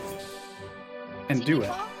do. And do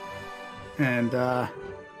it. And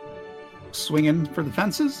swinging for the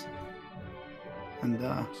fences. And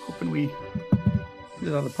hoping we get it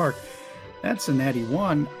out of the park. That's a natty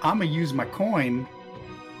 1. I'm going to use my coin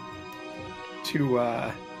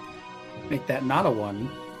to make that not a 1.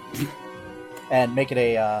 And make it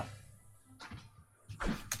a...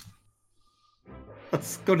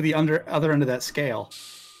 Let's go to the other end of that scale.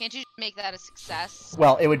 Can't you make that a success?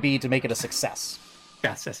 Well, it would be to make it a success.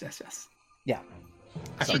 Yes. Yeah.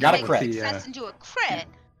 I so forgot you a can crit. make success into a crit,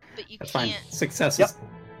 but you That's can't... fine. Success is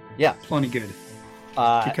plenty good.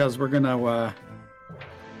 Because we're going to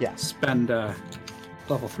spend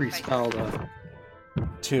level 3 spell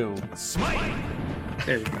to smite.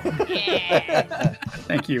 There you go. Yeah.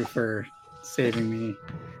 Thank you for saving me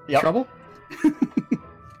trouble.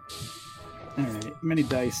 Alright, many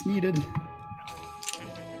dice needed.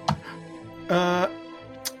 Are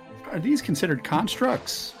these considered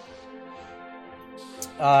constructs?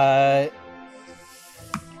 For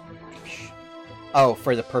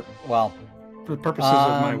the for the purposes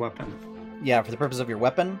of my weapon. Yeah, for the purpose of your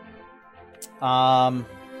weapon. I'll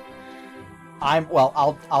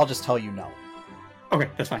just tell you no. Okay,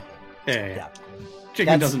 that's fine. Yeah.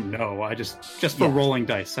 Chicken doesn't know. I just for rolling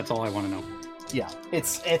dice. That's all I want to know. Yeah,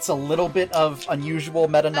 it's a little bit of unusual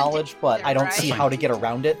meta knowledge, but I don't see how to get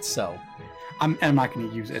around it. So I'm not going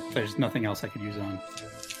to use it. There's nothing else I could use it on,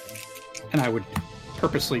 and I would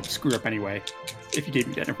purposely screw up anyway if you gave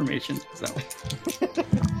me that information. So.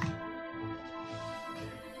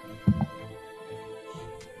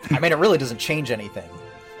 I mean, it really doesn't change anything.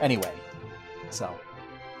 anyway. So.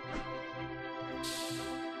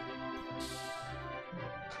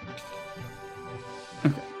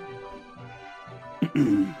 Okay.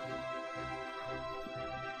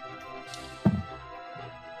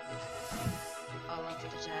 All of the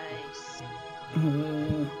dice.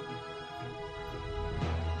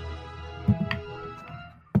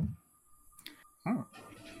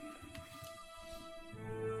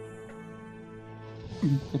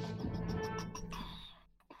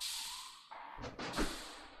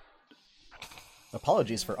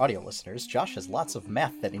 Apologies for audio listeners. Josh has lots of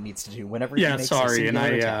math that he needs to do whenever he makes a sorry, and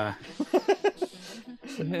singular I attack.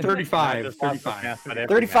 35. 35.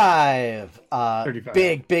 35.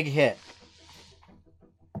 35. Big hit.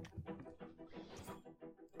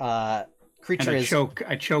 Creature And is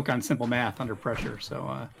I choke on simple math under pressure,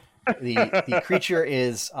 so the creature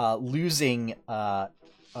is losing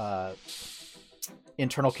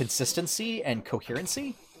internal consistency and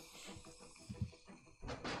coherency.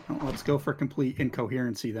 well, let's go for complete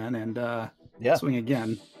incoherency then, and swing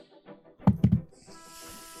again.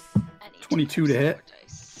 22 to hit.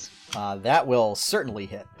 That will certainly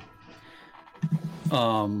hit.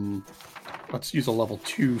 Let's use a level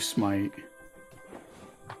 2 smite.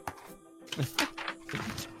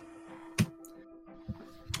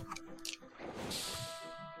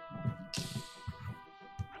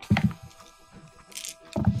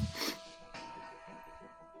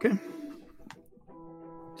 Okay.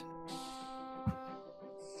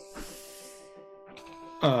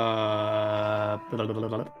 Uh,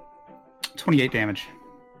 28 damage.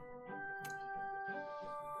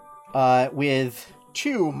 With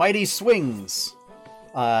 2 mighty swings,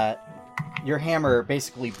 your hammer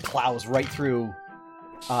basically plows right through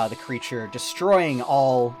the creature, destroying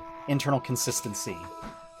all internal consistency.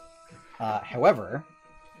 However,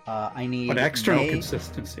 I need... But external May...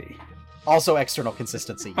 consistency. Also external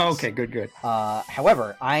consistency. Oh, Yes. okay, good.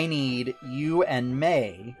 However, I need you and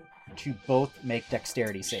May to both make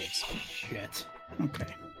dexterity saves. Shit. Okay.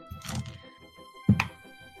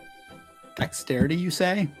 Dexterity, you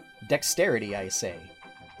say? Dexterity, I say.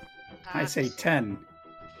 I say 10.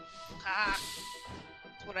 That's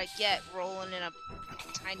what I get rolling in a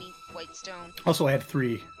tiny white stone. Also, I had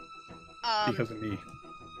 3 because of me.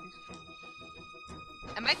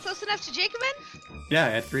 Am I close enough to Jacobin? Yeah, I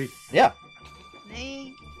had 3. Yeah.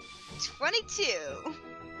 22.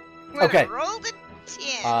 Okay. Rolled a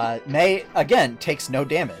 10. May, again, takes no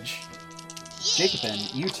damage. Yeah. Jacobin,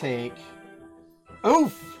 you take...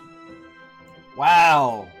 Oof!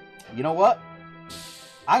 Wow. You know what?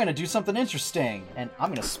 I'm gonna do something interesting, and I'm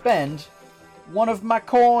gonna spend one of my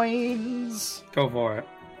coins! Go for it.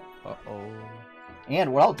 Uh-oh.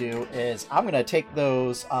 And what I'll do is I'm gonna take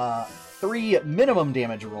those 3 minimum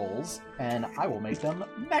damage rolls, and I will make them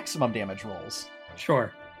maximum damage rolls.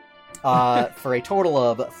 Sure. For a total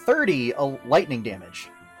of 30 lightning damage.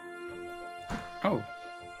 Oh.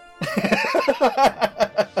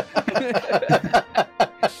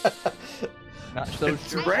 Not so It's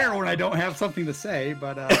sure. rare when I don't have something to say,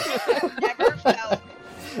 but Never felt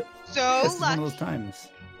so this is one of lucky those times.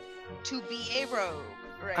 to be a rogue.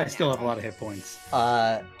 Right I still now. have a lot of hit points.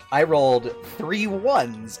 I rolled 3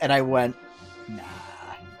 1s, and I went, nah.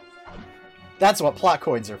 That's what plot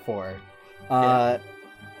coins are for.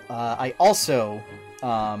 I also,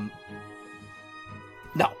 no,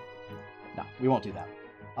 we won't do that.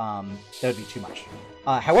 That would be too much.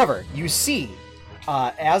 However, you see,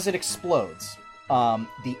 as it explodes,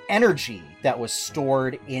 the energy that was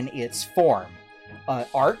stored in its form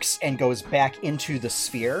arcs and goes back into the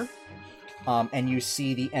sphere, and you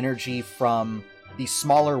see the energy from the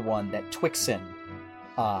smaller one that Twixen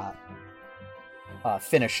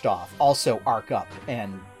finished off also arc up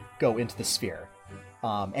and go into the sphere.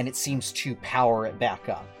 And it seems to power it back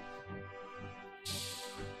up.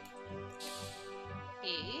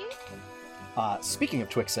 Speaking of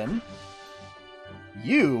Twixen,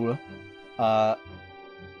 you, our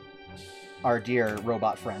dear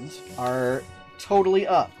robot friend, are totally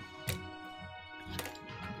up.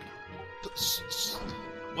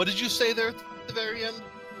 What did you say there at the very end?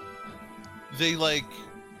 They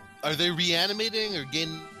are they reanimating or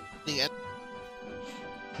gaining?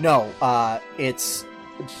 No, it's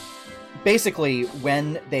basically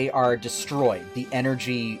when they are destroyed, the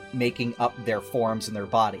energy making up their forms and their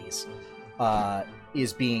bodies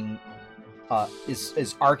is being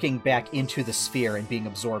is arcing back into the sphere and being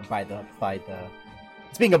absorbed by the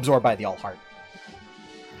it's being absorbed by the All Heart.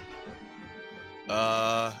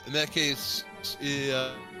 In that case,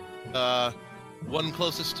 one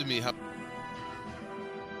closest to me.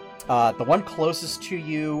 The one closest to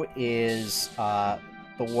you is the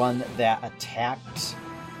one that attacked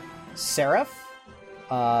Seraph.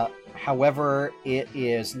 However, it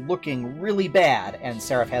is looking really bad, and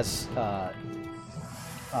Seraph has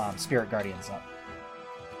Spirit Guardians up.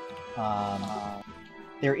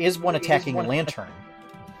 There is one attacking Lantern.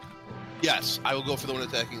 Yes, I will go for the one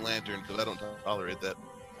attacking Lantern, because I don't tolerate that.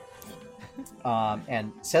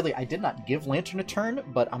 And sadly, I did not give Lantern a turn,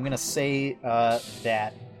 but I'm going to say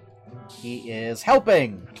that he is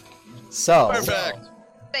helping. So, Perfect.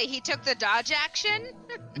 Say he took the dodge action?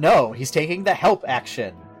 No, he's taking the help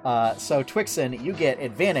action. So, Twixen, you get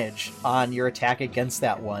advantage on your attack against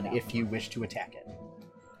that one if you wish to attack it.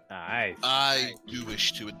 Nice. I do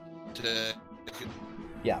wish to attack it.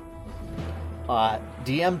 Yeah.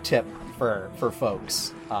 DM tip for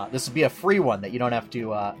folks. This would be a free one that you don't have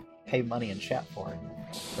to pay money in chat for,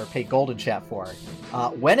 or pay gold in chat for.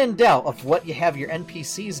 When in doubt of what you have your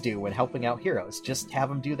NPCs do when helping out heroes, just have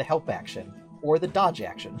them do the help action or the dodge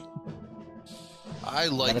action. I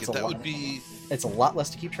like it. That would be... It's a lot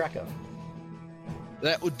less to keep track of.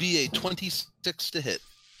 That would be a 26 to hit.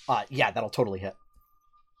 Yeah, that'll totally hit.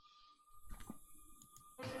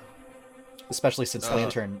 Especially since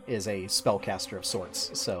Lantern is a spellcaster of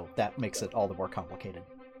sorts, so that makes it all the more complicated.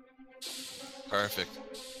 Perfect.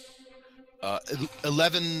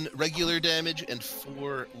 11 regular damage and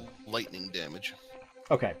 4 lightning damage.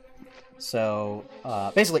 Okay. So,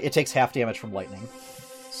 basically, it takes half damage from lightning.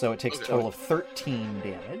 So it takes a total of 13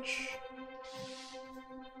 damage.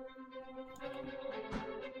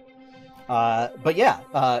 But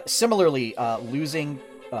yeah, similarly, losing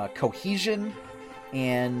cohesion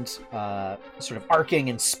and sort of arcing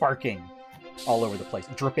and sparking all over the place,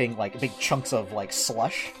 dripping like big chunks of like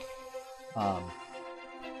slush.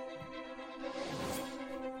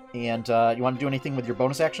 And you want to do anything with your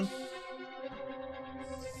bonus action?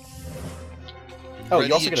 Oh,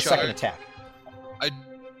 you also get a second attack. I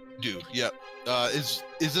do, yeah. Is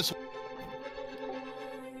this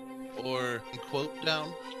or quote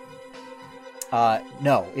down?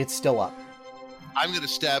 No, it's still up. I'm gonna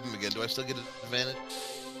stab him again. Do I still get an advantage?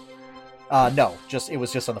 No, it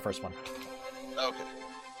was just on the first one. Okay.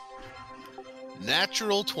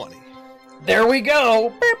 Natural 20. There we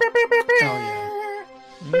go. Oh yeah.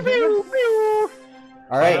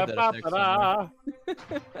 All right.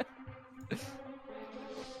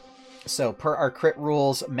 So, per our crit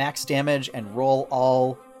rules, max damage and roll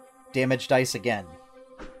all damage dice again.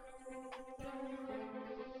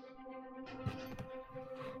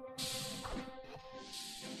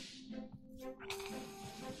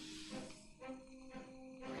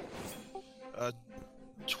 Uh,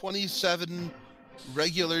 27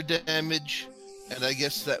 regular damage, and I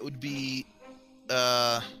guess that would be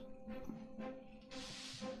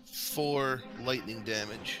 4 lightning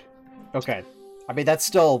damage. Okay. I mean, that's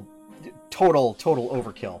still total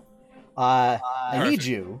overkill. I need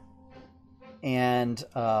you and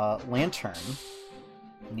Lantern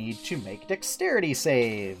need to make dexterity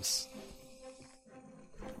saves.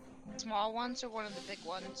 Small ones or one of the big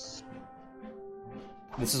ones?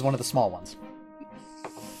 This is one of the small ones.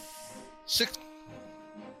 6.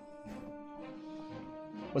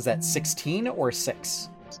 Was that 16 or 6?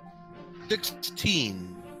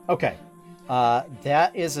 16. Okay.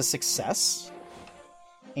 That is a success.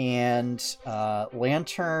 And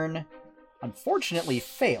Lantern unfortunately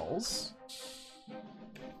fails.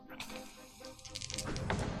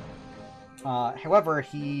 However,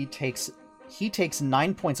 he takes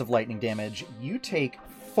 9 points of lightning damage. You take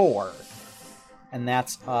 4, and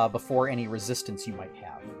that's before any resistance you might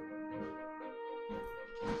have.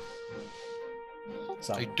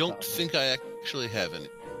 So, I don't think I actually have any.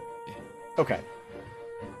 Okay.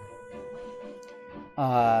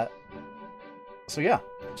 So yeah,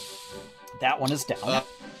 that one is down.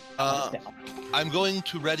 I'm going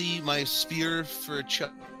to ready my spear for a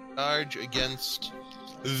charge against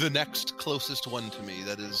the next closest one to me.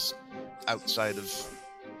 That is outside of.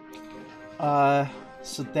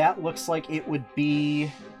 So that looks like it would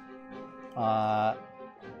be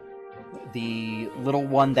the little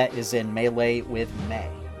one that is in melee with May.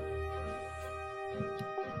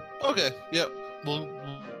 Okay. Yep. We'll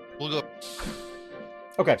go.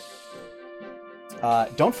 Okay.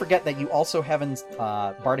 Don't forget that you also have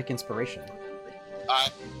Bardic Inspiration. I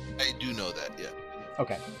do know that, yeah.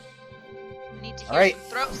 Okay. Need to hear All right.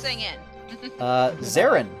 some throat singing.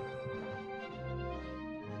 Zarin.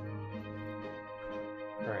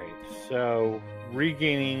 Alright, so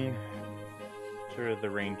regaining sort of the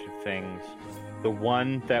range of things, the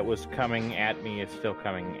one that was coming at me is still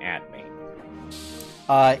coming at me.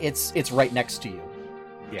 It's right next to you.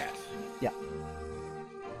 Yes. Yeah.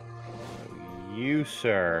 You,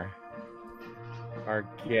 sir, are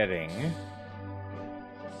getting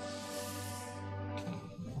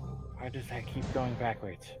Why does that keep going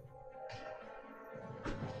backwards?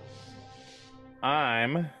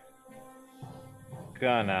 I'm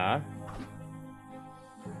gonna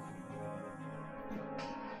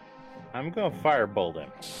firebolt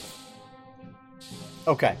him.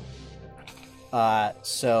 Okay.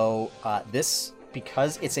 This,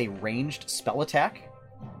 because it's a ranged spell attack,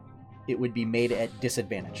 it would be made at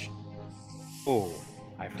disadvantage. Oh,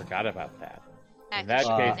 I forgot about that. In that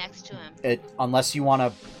case, case, next to him. Unless you want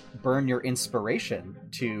to burn your inspiration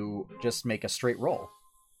to just make a straight roll.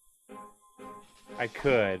 I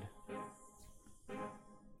could.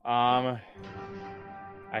 I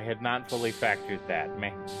had not fully factored that.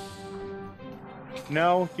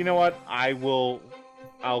 No, you know what?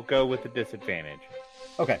 I'll go with the disadvantage.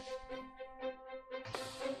 Okay.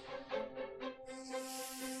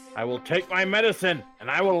 I will take my medicine,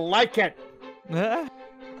 and I will like it!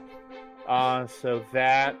 So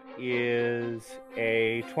that is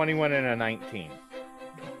a 21 and a 19.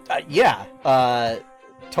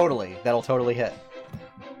 Totally. That'll totally hit.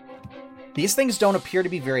 These things don't appear to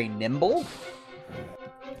be very nimble,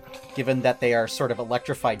 given that they are sort of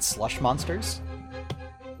electrified slush monsters.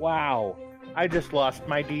 Wow. I just lost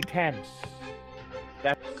my D10.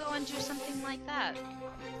 Go and do something like that.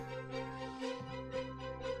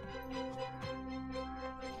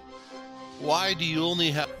 Why do you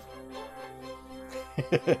only have...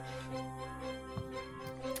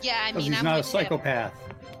 Yeah, I mean, Because he's not a psychopath.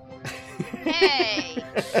 Hey!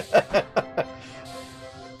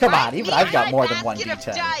 Come on, even I've got more than one basket D10.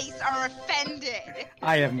 of dice are offended.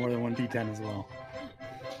 I have more than one D10 as well.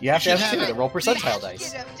 You have to You have should two, have the roll percentile Basket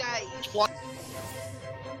dice. of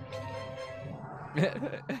dice.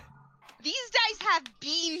 These dice have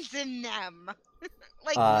beans in them.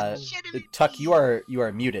 Like legitimate Tuck, beans. you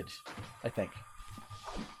are muted, I think.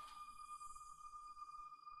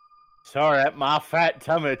 Sorry, my fat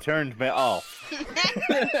tummy turned me off.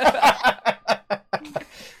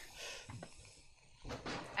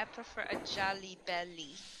 I prefer a jolly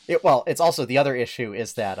belly. It's also the other issue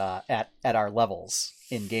is that at our levels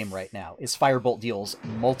in game right now is Firebolt deals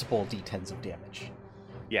multiple D10s of damage.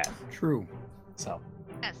 Yes. True. So.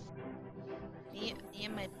 Yes. Me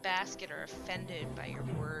and my basket are offended by your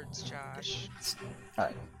words, Josh. All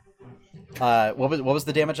right. What was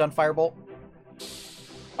the damage on Firebolt?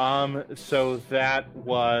 So that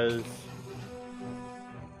was...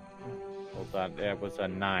 Hold on, that was a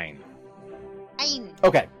 9. 9.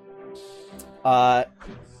 Okay.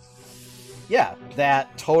 Yeah,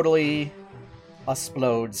 that totally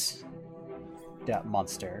explodes that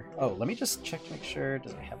monster. Oh, let me just check to make sure.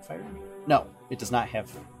 Does it have fire? No, it does not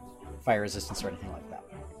have fire resistance or anything like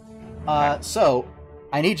that. So,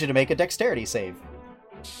 I need you to make a dexterity save.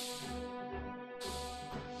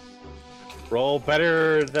 Roll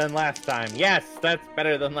better than last time. Yes, that's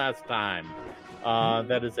better than last time.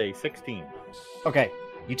 That is a 16. Okay,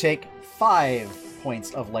 you take 5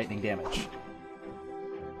 points of lightning damage.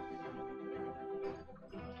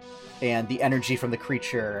 And the energy from the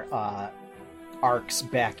creature arcs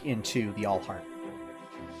back into the Allheart,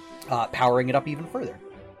 powering it up even further.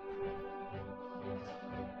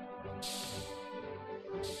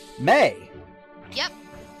 May! Yep.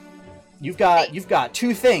 You've got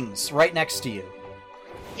 2 things right next to you.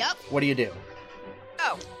 Yep. What do you do?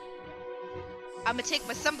 Oh. I'm gonna take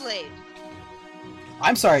my sunblade.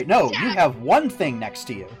 I'm sorry, no, Yeah. you have 1 thing next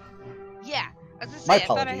to you. Yeah. I was gonna say, My I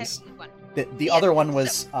thought I apologies. had one. The Yeah, other one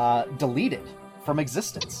was deleted from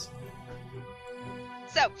existence.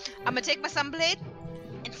 So, I'm gonna take my sunblade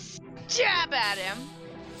and stab at him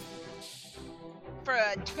for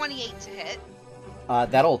a 28 to hit.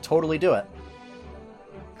 That'll totally do it.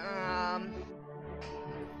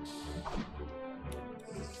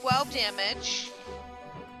 12 damage.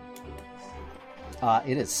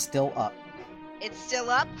 It is still up. It's still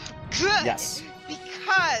up? Good! Yes.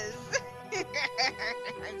 Because... I'm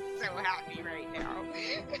so happy right now.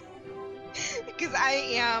 Because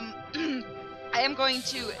I am going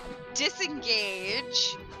to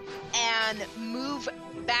disengage and move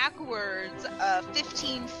backwards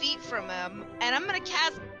 15 feet from him, and I'm going to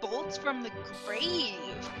cast Bolts from the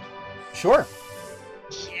Grave. Sure.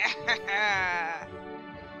 Yeah!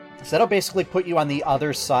 So that'll basically put you on the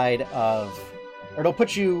other side of... Or it'll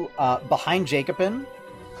put you behind Jacobin.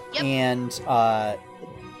 Yep. And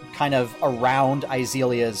kind of around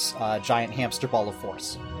Iselia's giant hamster ball of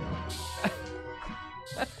force.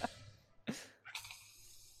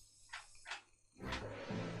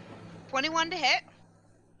 21 to hit.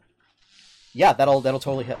 Yeah, that'll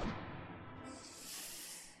totally hit.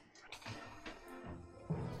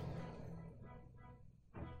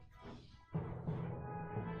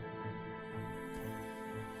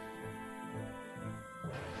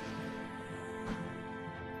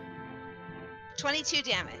 22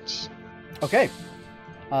 damage. Okay.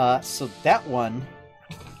 So that one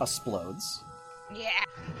explodes.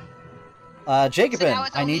 Yeah. Jacobin, So now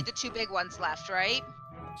it's I only need... the 2 big ones left, right?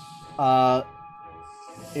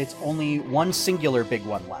 It's only one singular big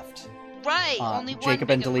one left. Right, only one.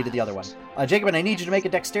 Jacobin big deleted left. the other one. Jacobin, I need you to make a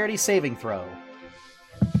dexterity saving throw.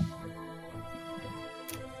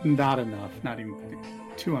 Not enough. Not even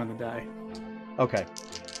 2 on the die. Okay.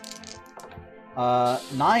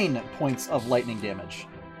 9 points of lightning damage.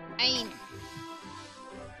 9.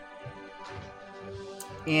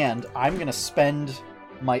 And I'm going to spend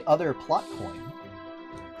my other plot coin.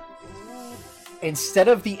 Instead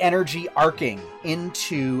of the energy arcing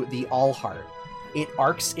into the Allheart, it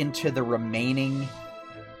arcs into the remaining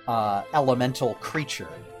elemental creature,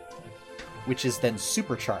 which is then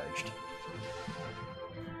supercharged.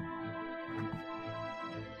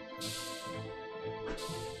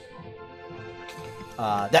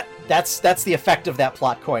 That's the effect of that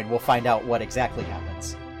plot coin. We'll find out what exactly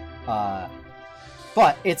happens.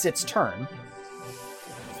 But it's its turn.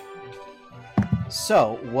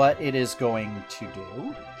 So what it is going to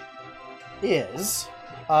do is,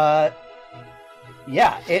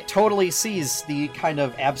 yeah, it totally sees the kind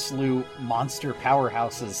of absolute monster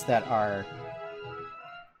powerhouses that are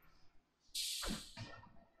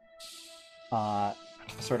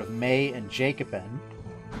sort of May and Jacobin.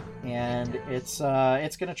 And it's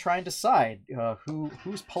going to try and decide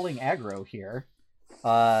who's pulling aggro here.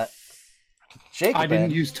 Jacobin. I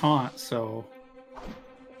didn't use taunt, so.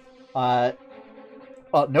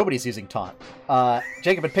 Well, nobody's using taunt.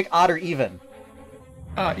 Jacobin, pick odd or even.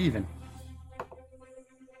 Even.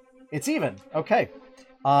 It's even. Okay.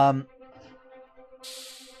 Oh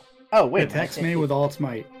wait. It attacks me with all its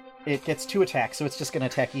might. It gets 2 attacks, so it's just going to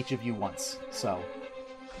attack each of you once. So,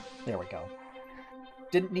 there we go.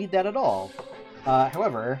 Didn't need that at all.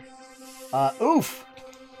 However, oof!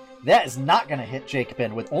 That is not going to hit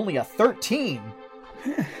Jacobin with only a 13.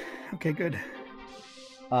 Okay, good.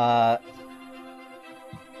 However,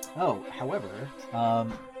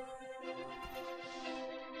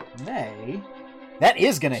 May, that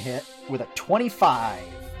is going to hit with a 25.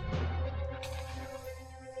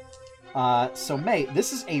 So May,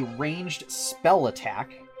 this is a ranged spell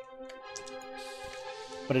attack,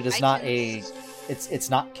 but it is not a... It's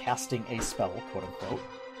not casting a spell, quote unquote.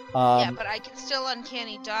 Yeah, but I can still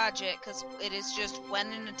uncanny dodge it, because it is just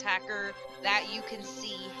when an attacker that you can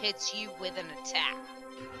see hits you with an attack.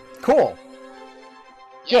 Cool.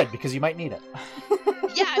 Yeah. Good, because you might need it.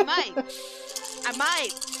 Yeah, I might.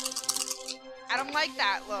 I don't like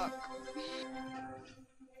that look.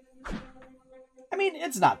 I mean,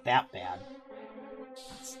 it's not that bad.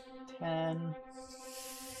 It's 10...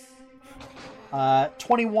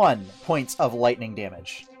 21 points of lightning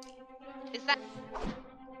damage. Is that...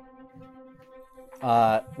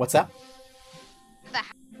 What's that?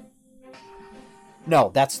 No,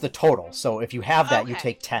 that's the total. So if you have that, you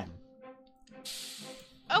take 10.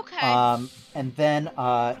 Okay. And then,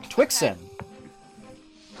 Twixen.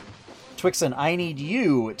 Twixen, I need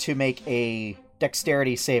you to make a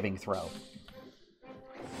dexterity saving throw.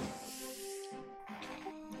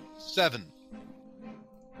 7.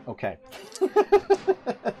 Okay.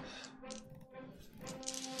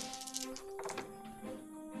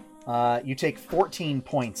 You take 14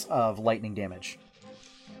 points of lightning damage.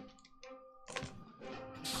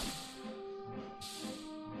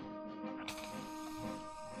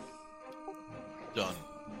 Done.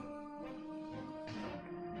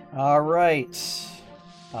 All right.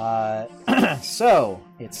 So,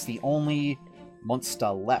 it's the only monster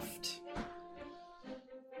left.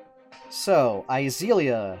 So,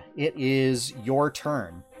 Izelia, it is your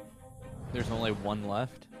turn. There's only one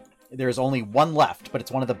left? There's only one left, but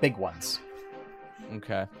it's one of the big ones.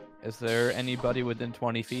 Okay. Is there anybody within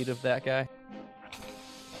 20 feet of that guy?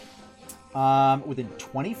 Within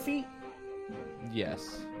 20 feet?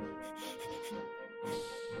 Yes.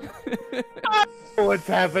 What's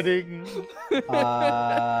happening?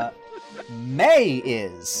 May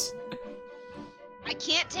is. I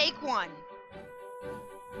can't take one.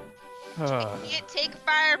 I can't take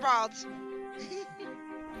fireballs.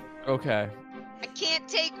 Okay. I can't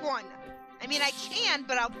take one. I mean, I can,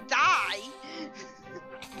 but I'll die.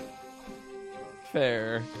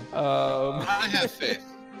 Fair. I have faith.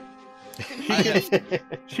 I have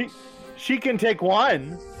faith. She can take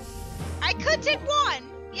one. I could take one.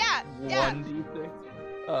 Yeah. 1d6.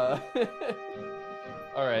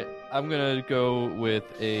 All right. I'm gonna go with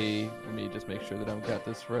a. Let me just make sure that I've got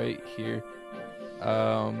this right here.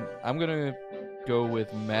 I'm gonna go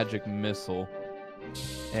with magic missile,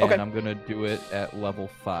 and okay. I'm gonna do it at level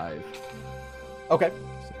 5. Okay.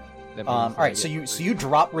 All right, so you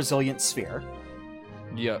drop Resilient Sphere.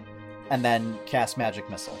 Yep. And then cast Magic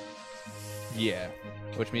Missile. Yeah,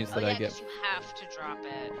 which means that I get. You have to drop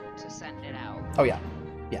it to send it out. Oh yeah.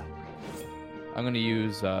 I'm gonna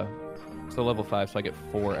use so level 5, so I get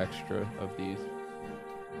 4 extra of these.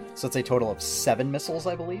 So it's a total of 7 missiles,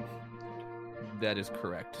 I believe. That is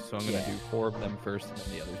correct. So I'm gonna do 4 of them first, and then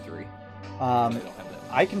the other 3.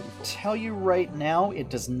 I can tell you right now, it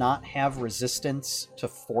does not have resistance to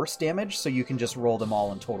force damage, so you can just roll them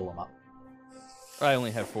all and total them up. I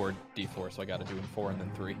only have 4d4, so I gotta do 4 and then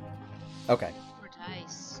 3. Okay. 4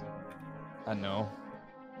 dice. I know.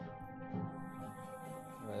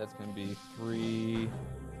 Alright, that's gonna be 3,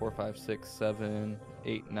 4, 5, 6, 7,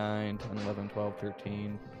 8, 9, 10, 11, 12,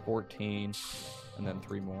 13, 14, and then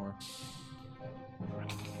 3 more.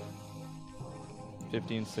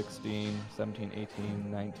 15, 16, 17,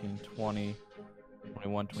 18, 19, 20,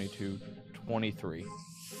 21, 22, 23.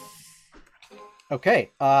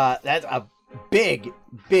 Okay, that's a big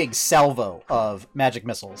salvo of magic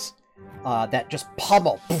missiles that just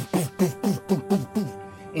pummel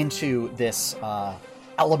into this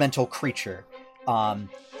elemental creature.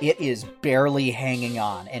 It is barely hanging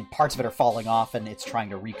on, and parts of it are falling off, and it's trying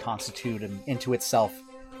to reconstitute into itself.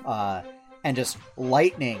 And just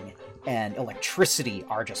lightning and electricity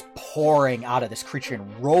are just pouring out of this creature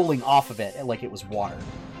and rolling off of it like it was water.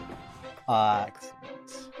 At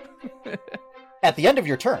the end of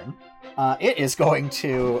your turn, it is going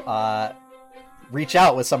to reach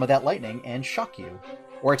out with some of that lightning and shock you,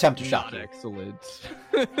 or attempt to shock you. Excellent.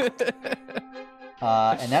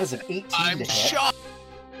 And that is an 18 I'm to hit. shocked.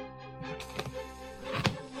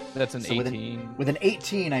 That's an So 18. With an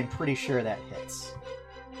 18, I'm pretty sure that hits.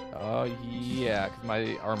 Yeah, because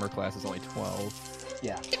my armor class is only 12.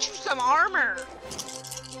 Yeah. Get you some armor!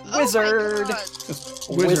 Wizard! Oh my God. Just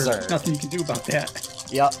Wizard. wizard. Nothing you can do about that.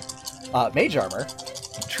 Yep. Mage armor.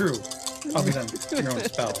 True. Other than your own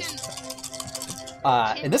spells.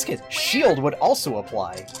 In this case, shield would also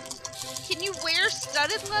apply. Can you wear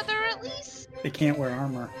studded leather at least? They can't wear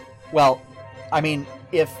armor. Well, I mean,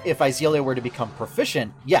 if Iselia were to become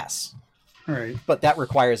proficient, yes. All right. But that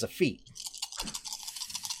requires a feat.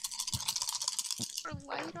 For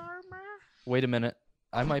light armor? Wait a minute.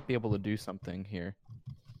 I might be able to do something here.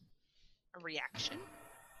 A reaction?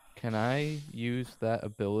 Can I use that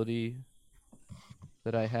ability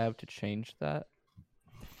that I have to change that?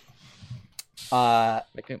 I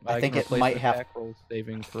I think can it replace might an have. attack roll,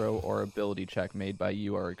 saving throw, or ability check made by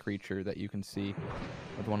you or a creature that you can see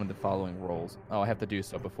with one of the following rolls. Oh, I have to do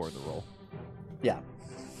so before the roll. Yeah.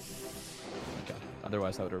 Okay.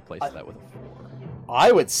 Otherwise, I would replace that with a 4.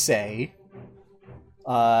 I would say.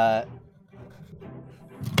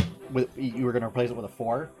 You were going to replace it with a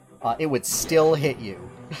 4. It would still hit you.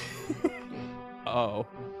 Oh.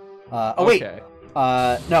 Wait. Okay.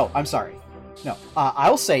 No, I'm sorry. No.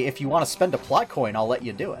 I'll say if you want to spend a plot coin, I'll let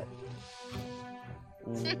you do it.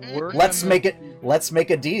 Let's make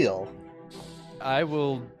a deal. I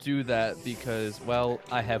will do that because, well,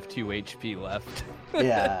 I have 2 HP left.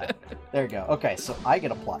 Yeah. There you go. Okay, so I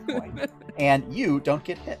get a plot coin. And you don't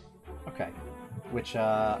get hit. Okay. Which,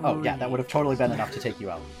 oh, yeah, that would have totally been enough to take you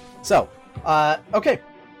out. So, okay.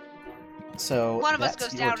 So, One of us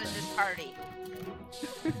that's goes your down turn. in this party.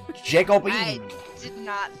 Jacobine! I did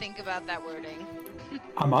not think about that wording.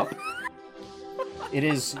 I'm up. It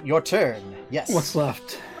is your turn. Yes. What's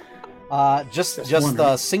left? Just one, the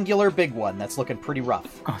right? singular big one that's looking pretty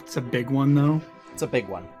rough. Oh, it's a big one though, It's a big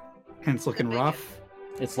one. and it's looking rough.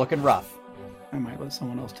 It's looking rough. I might let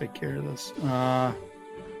someone else take care of this.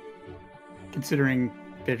 Considering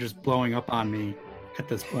they're just blowing up on me at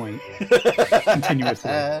this point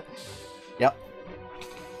continuously. Yep.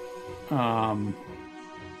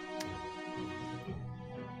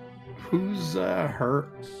 Who's hurt?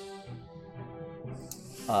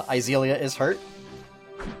 Iselia is hurt.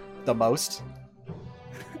 The most.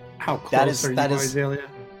 How close That is- are you, that is- Azalea?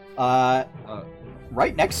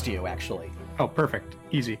 Right next to you, actually. Oh, perfect.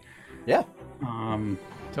 Easy. Yeah.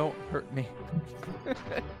 Don't hurt me.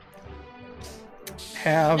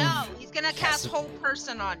 Have No, he's gonna cast whole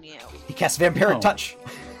person on you. He casts Vampiric No. Touch.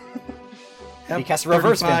 have He casts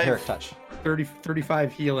Reverse 35 Vampiric Touch.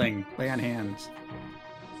 35 healing. Lay on hands.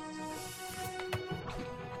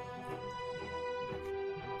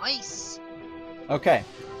 Nice. Okay.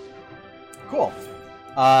 Cool.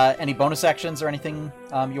 Any bonus actions or anything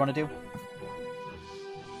you want to do?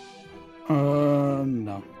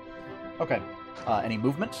 No. Okay. Any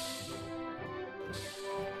movement?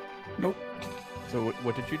 Nope. So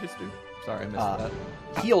what did you just do? Sorry, I missed that.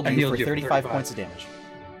 Healed I you for 35 points of damage.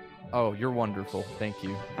 Oh, you're wonderful. Thank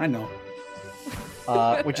you. I know.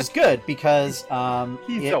 which is good because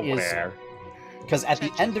He's aware. Because at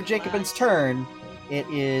the end of Jacobin's turn, it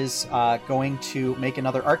is going to make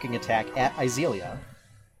another arcing attack at Izelia.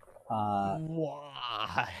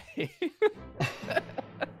 Why?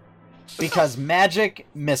 Because magic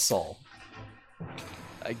missile.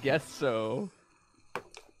 I guess so.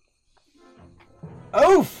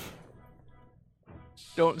 Oof!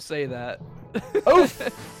 Don't say that.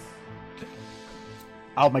 Oof!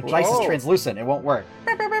 Oh, my dice is translucent. It won't work.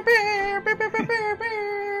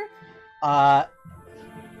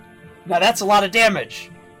 Now that's a lot of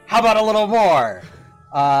damage. How about a little more?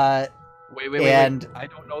 Wait. And I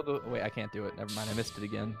don't know the. Wait, I can't do it. Never mind. I missed it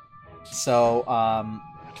again. so, I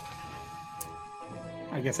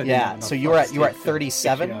guess I yeah. So you were at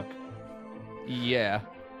 37. Yeah.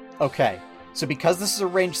 Okay. So because this is a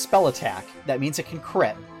ranged spell attack, that means it can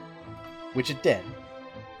crit, which it did.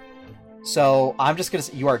 So I'm just gonna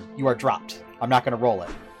say you are dropped. I'm not gonna roll it.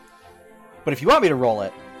 But if you want me to roll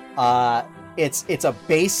it, it's a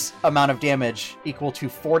base amount of damage equal to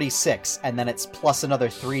 46, and then it's plus another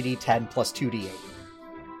 3d10 plus 2d8.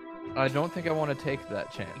 I don't think I want to take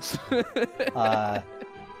that chance.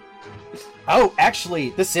 Oh, actually,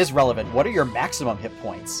 this is relevant. What are your maximum hit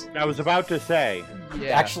points? I was about to say. Yeah.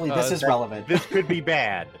 Actually, this is relevant. This could be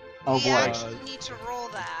bad. Oh We boy. actually need to roll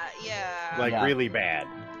that. Yeah. Like, Yeah. really bad.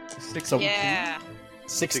 So yeah.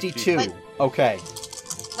 62. Like- Okay.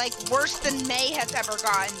 Like worse than May has ever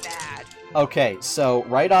gotten bad. Okay, so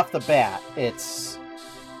right off the bat, it's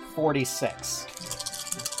 46.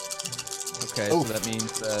 Okay, Oof. so that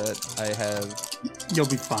means that I have You'll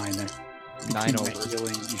be fine there. 9 Between over. my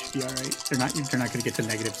healing, you should be alright. They're not going to get to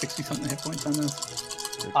negative 60 something hit points on this.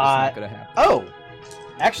 It's not gonna happen. Oh!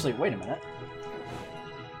 Actually, wait a minute.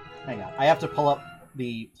 Hang on. I have to pull up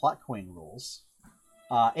the plot coin rules.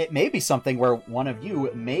 It may be something where one of you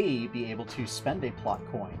may be able to spend a plot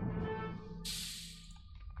coin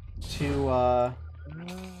to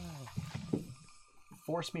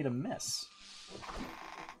force me to miss.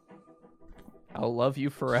 I'll love you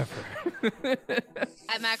forever.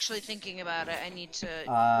 I'm actually thinking about it. I need to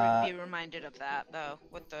be reminded of that, though.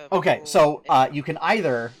 What the Okay, rule so is. you can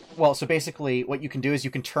either... Well, so basically what you can do is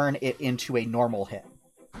you can turn it into a normal hit.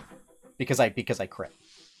 Because I crit.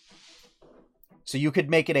 So you could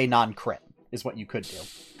make it a non-crit, is what you could do.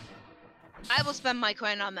 I will spend my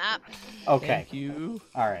coin on that. Okay. Thank you.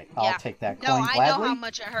 Alright, I'll Yeah. take that No, coin I gladly. know how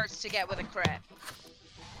much it hurts to get with a crit.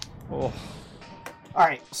 Oh,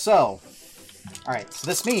 Alright, so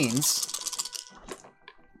this means...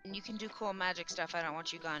 And you can do cool magic stuff. I don't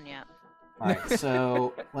want you gone yet. Alright,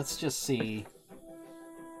 so let's just see...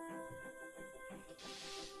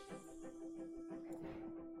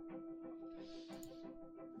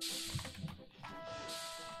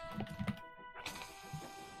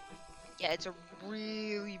 Yeah, it's a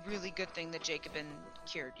really, really good thing that Jacobin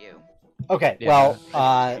cured you. Okay, yeah, well,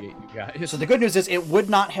 I appreciate you guys. so the good news is it would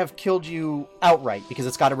not have killed you outright, because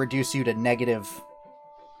it's got to reduce you to negative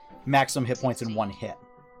maximum hit points in one hit.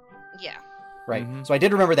 Yeah. Right? Mhm. So I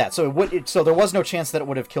did remember that. So so there was no chance that it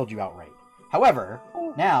would have killed you outright. However,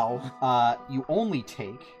 now you only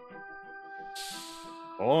take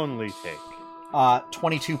Only take.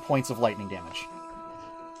 22 points of lightning damage.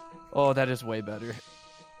 Oh, that is way better.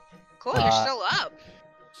 Cool, you're still up.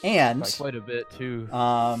 And By quite a bit too.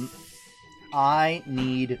 I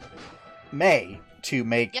need May to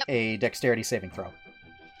make Yep. a dexterity saving throw.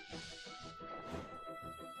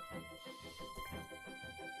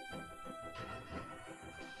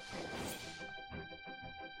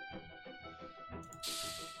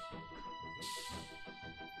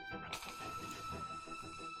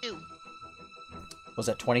 Two. Was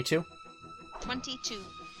that 22? 22.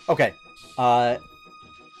 Okay.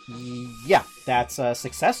 Yeah, that's a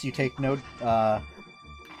success. You take no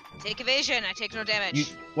Take evasion. I take no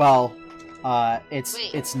damage. Wait.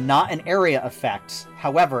 it's not an area effect.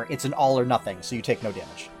 However, it's an all or nothing, so you take no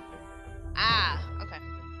damage. Ah, okay.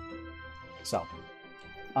 So,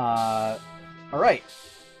 all right.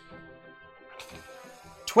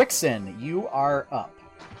 Twixen, you are up.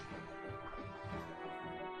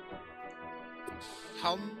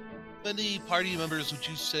 How many party members would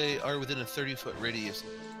you say are within a 30-foot radius?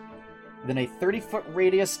 Within a 30-foot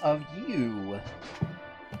radius of you.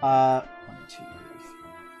 1,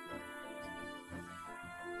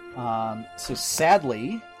 2. So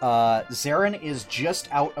sadly, Zarin is just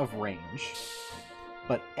out of range,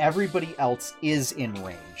 but everybody else is in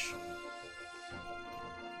range.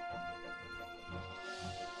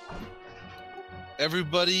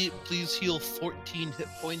 Everybody, please heal 14 hit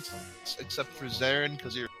points, except for Zarin,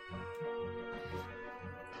 because you're...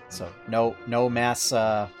 So no mass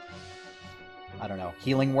I don't know,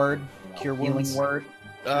 healing word, cure wounds. Healing word.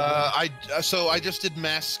 I just did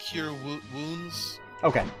mass cure wounds.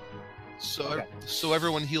 Okay. So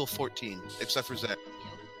everyone heal 14 except for Zach.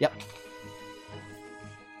 Yep.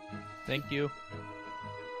 Thank you.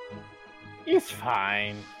 It's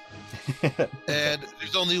fine. And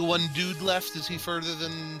there's only one dude left. Is he further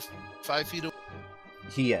than 5 feet away?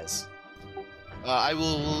 He is. I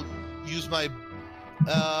will use my.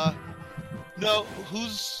 No,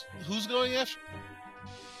 who's going after?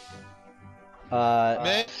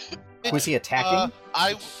 May? Was he attacking?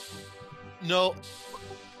 No.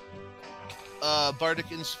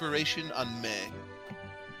 Bardic Inspiration on May.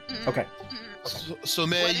 Okay. So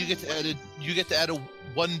May, you get to add a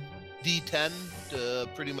 1d10 to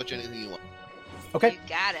pretty much anything you want. Okay. You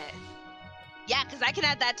got it. Yeah, because I can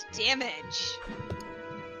add that to damage.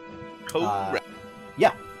 Correct.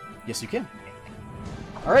 Yeah. Yes, you can.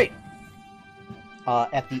 All right.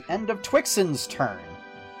 At the end of Twixen's turn,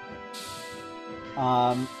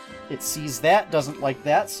 it sees that, doesn't like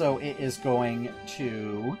that, so it is going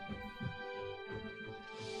to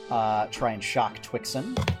try and shock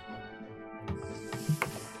Twixen.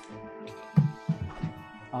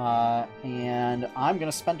 And I'm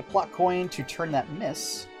going to spend a plot coin to turn that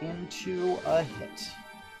miss into a hit.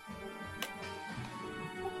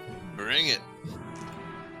 Bring it.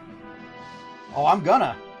 Oh, I'm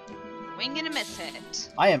gonna. Wing and a miss hit.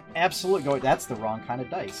 I am absolutely going. That's the wrong kind of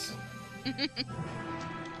dice.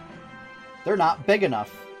 They're not big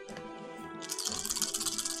enough.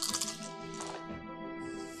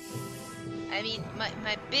 I mean,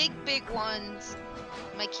 my big ones,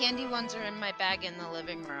 my candy ones are in my bag in the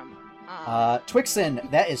living room. Twixen,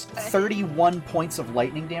 that is 31 points of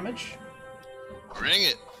lightning damage. Bring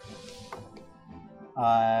it.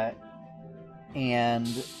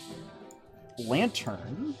 And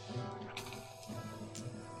Lantern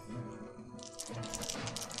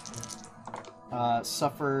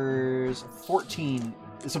suffers 14.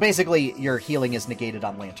 So basically, your healing is negated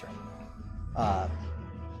on Lantern by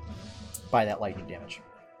that lightning damage.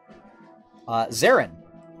 Zarin,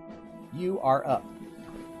 you are up.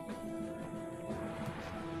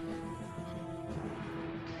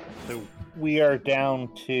 So we are down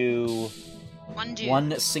to one dude.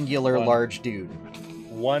 One singular large dude.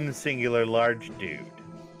 One singular large dude.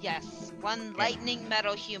 Yes, one lightning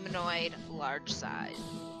metal humanoid, large size.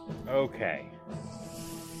 Okay.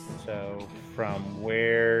 So from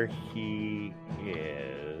where he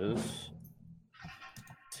is,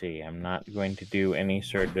 let's see, I'm not going to do any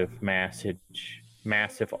sort of massive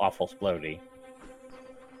awful splody.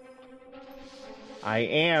 I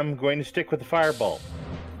am going to stick with the firebolt.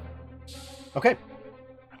 Okay.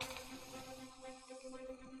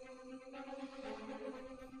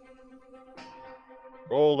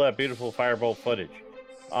 Roll that beautiful firebolt footage.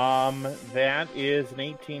 That is an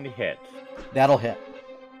 18 to hit. That'll hit.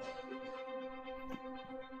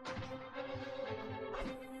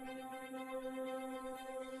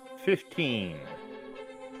 $15.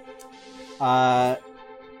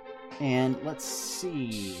 And let's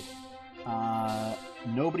see.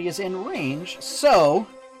 Nobody is in range, so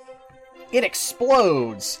it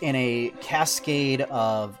explodes in a cascade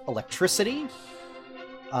of electricity,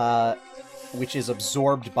 which is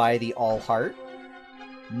absorbed by the All Heart.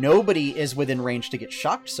 Nobody is within range to get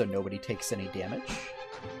shocked, so nobody takes any damage.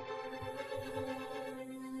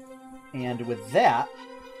 And with that,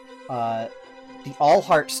 the All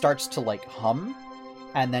Heart starts to, like, hum,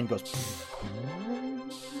 and then goes...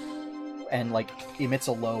 and, like, emits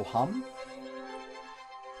a low hum.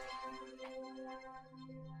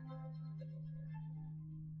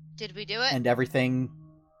 Did we do it? And everything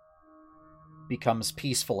becomes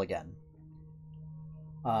peaceful again.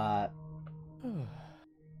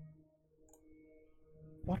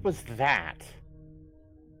 What was that?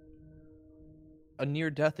 A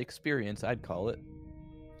near-death experience, I'd call it.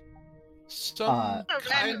 Some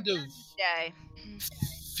kind of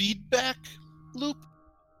feedback loop?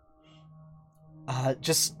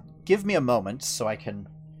 Just give me a moment so I can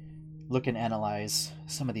look and analyze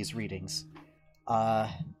some of these readings.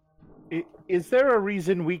 Is there a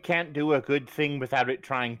reason we can't do a good thing without it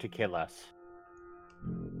trying to kill us?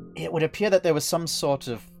 It would appear that there was some sort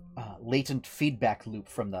of latent feedback loop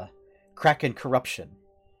from the Kraken corruption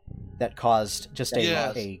that caused just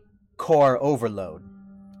a core overload.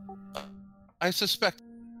 I suspect.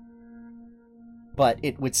 But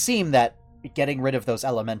it would seem that getting rid of those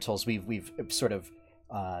elementals, we've sort of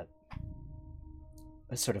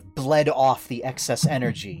bled off the excess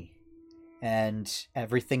energy, and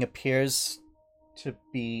everything appears to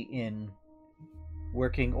be in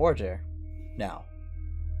working order now.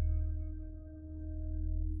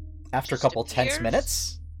 after a couple tense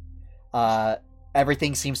minutes,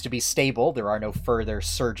 everything seems to be stable. There are no further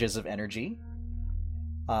surges of energy.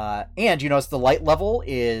 And you notice the light level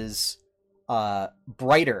is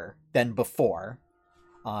brighter than before,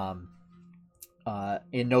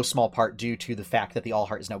 in no small part due to the fact that the All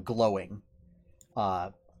Heart is now glowing.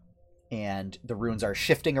 And the runes are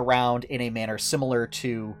shifting around in a manner similar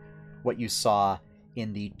to what you saw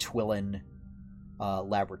in the Twillin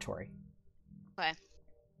laboratory. Okay.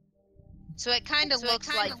 So it kind of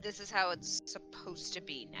looks like this is how it's supposed to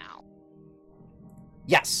be now.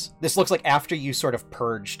 Yes, this looks like after you sort of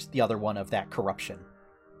purged the other one of that corruption.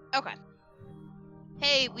 Okay.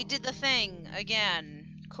 Hey, we did the thing again.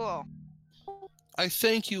 Cool. I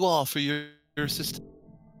thank you all for your assistance.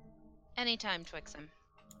 Anytime, Twixen.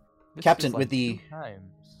 Captain, with the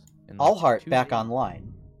Allheart back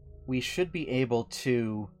online, we should be able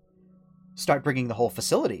to start bringing the whole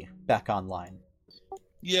facility back online.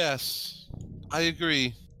 Yes, I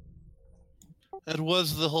agree. That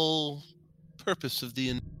was the whole purpose of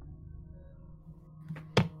the...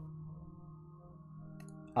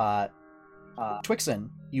 Twixen,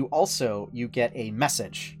 you get a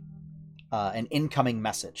message, an incoming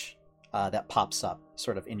message, that pops up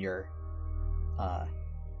sort of in your,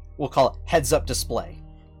 we'll call it heads-up display.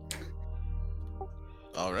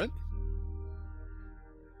 All right.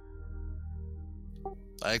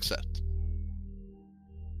 I accept.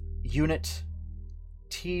 Unit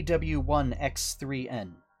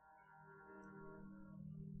TW1X3N.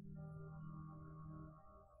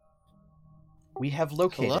 We have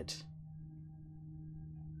located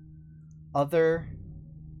other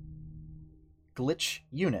glitch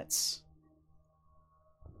units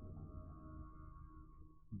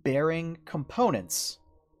bearing components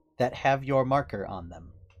that have your marker on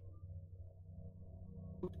them.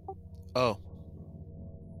 Oh.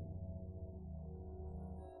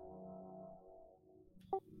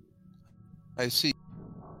 I see.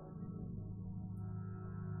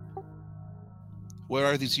 Where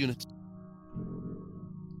are these units?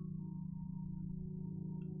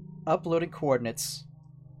 Uploading coordinates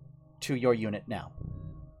to your unit now.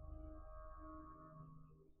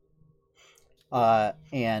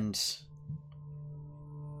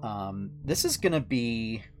 This is going to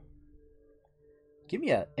be... Give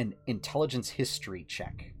me an intelligence history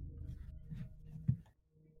check.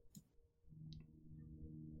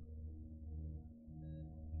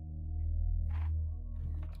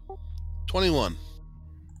 $21.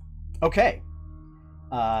 Okay.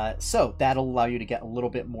 So that'll allow you to get a little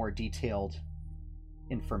bit more detailed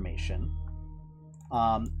information.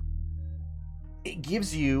 It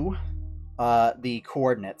gives you the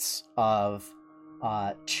coordinates of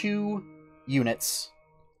 2 units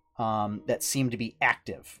that seem to be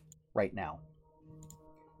active right now.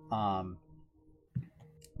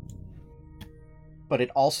 But it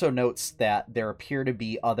also notes that there appear to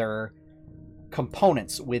be other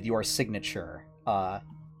components with your signature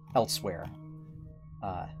elsewhere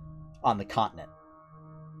on the continent.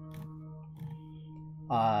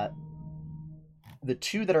 The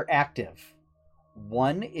 2 that are active,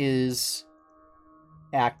 one is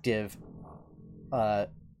active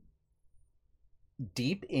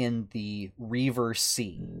deep in the Reaver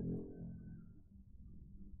Sea,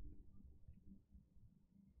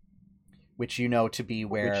 which you know to be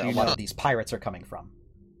where a lot of these pirates are coming from.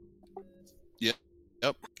 Yep.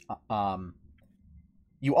 Yep.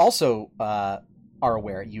 You also are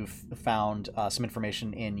aware, you've found some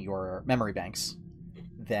information in your memory banks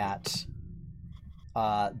that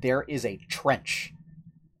there is a trench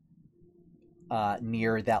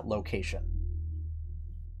near that location.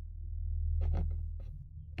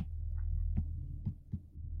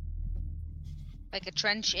 Like a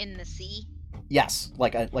trench in the sea? Yes,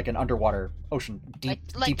 like an underwater ocean, deep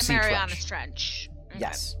like sea the Marianas Trench. Okay.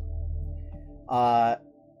 Yes.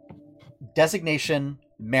 Designation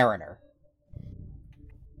Mariner.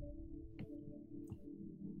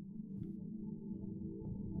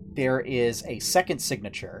 There is a second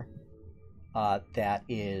signature that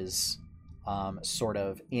is sort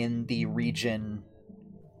of in the region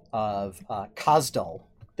of Kazdal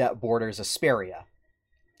that borders Asperia,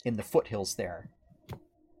 in the foothills there.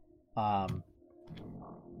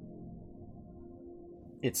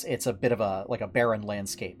 It's a bit of a barren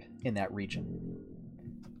landscape in that region.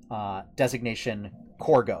 Designation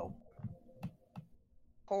Corgo.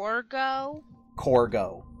 Corgo?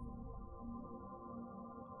 Corgo.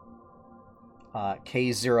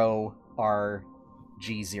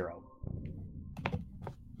 K0RG0.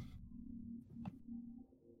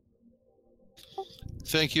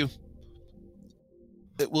 Thank you.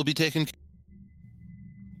 It will be taken.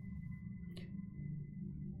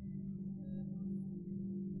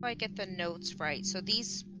 I get the notes right? So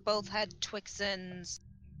these both had Twixen's,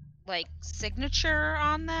 like, signature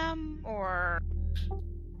on them, or?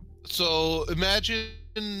 So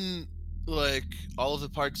imagine, like, all of the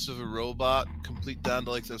parts of a robot, complete down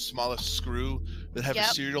to, like, the smallest screw that have a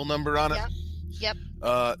serial number on it. Yep.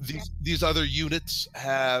 These other units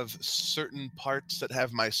have certain parts that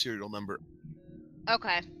have my serial number.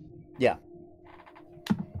 Okay. Yeah.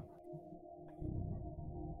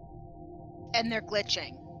 And they're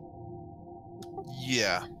glitching.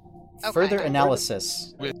 Yeah. Okay. Further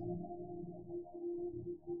analysis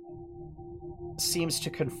seems to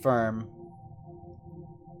confirm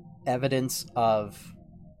evidence of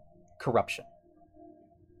corruption.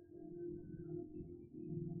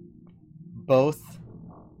 Both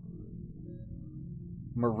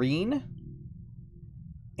marine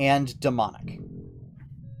and demonic.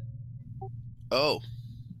 Oh.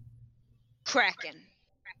 Kraken.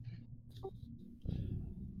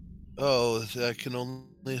 Oh, I can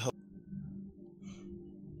only hope.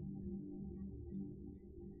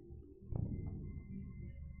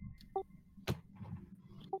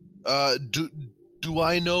 Do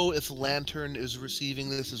I know if Lantern is receiving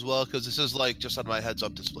this as well? Because this is, like, just on my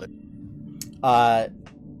heads-up display.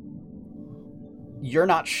 You're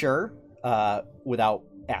not sure without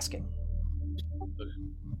asking.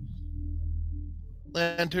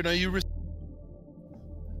 Lantern, are you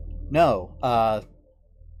No.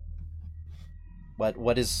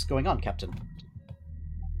 What is going on, Captain?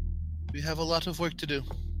 We have a lot of work to do.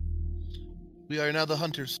 We are now the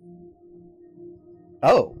hunters.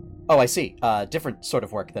 Oh, I see. Different sort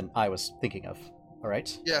of work than I was thinking of. All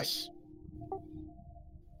right. Yes.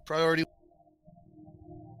 Priority.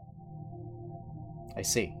 I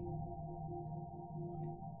see.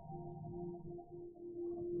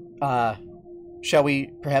 Shall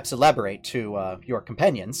we perhaps elaborate to your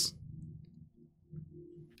companions?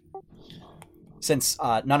 Since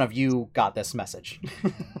none of you got this message.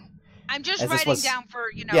 I'm just writing down for,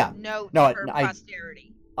 note for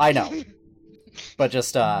posterity. I know. But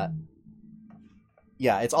just,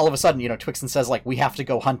 it's all of a sudden, Twixen says, like, we have to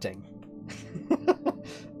go hunting.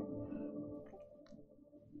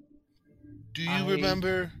 Do you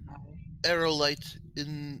remember Aerolite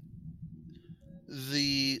in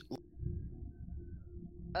the...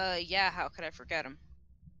 Yeah, how could I forget him?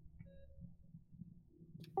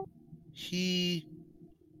 He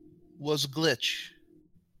was Glitch.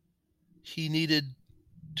 He needed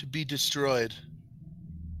to be destroyed.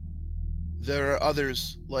 There are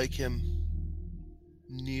others like him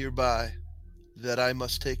nearby that I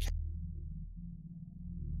must take.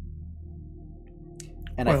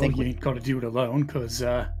 And I think you ain't got to do it alone, because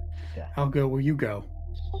I'll go where you go.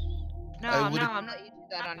 No, I'm not letting you do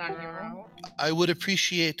that on your own. I would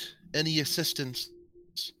appreciate any assistance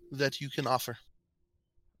that you can offer.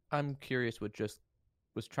 I'm curious what just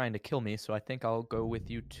was trying to kill me, so I think I'll go with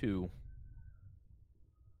you too.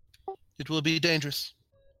 It will be dangerous.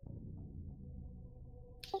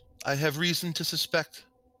 I have reason to suspect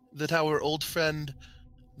that our old friend,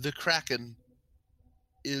 the Kraken,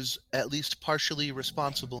 is at least partially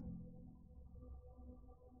responsible.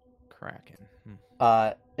 Kraken.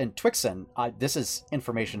 And Twixen, this is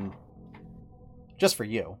information just for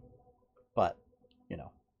you, but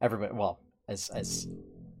everybody. Well, as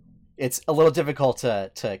it's a little difficult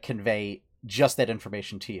to convey just that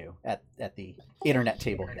information to you at the internet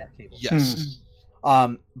table. Yes.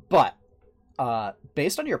 But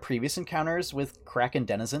based on your previous encounters with Kraken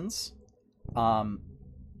denizens,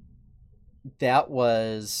 that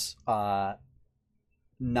was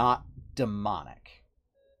not demonic,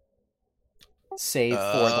 save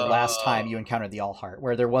for the last time you encountered the Allheart,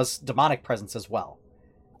 where there was demonic presence as well.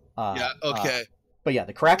 Okay. But yeah,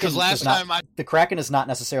 the Kraken the Kraken is not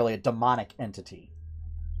necessarily a demonic entity.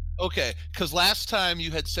 Okay, because last time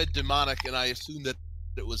you had said demonic, and I assumed that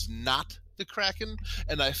it was not the Kraken,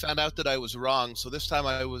 and I found out that I was wrong, so this time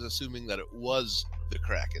I was assuming that it was the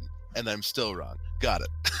Kraken, and I'm still wrong. Got it.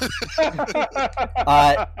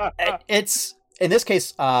 It's, in this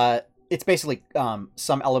case, it's basically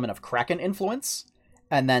some element of Kraken influence,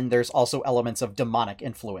 and then there's also elements of demonic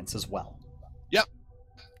influence as well. Yep.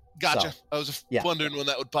 Gotcha. So, I was wondering when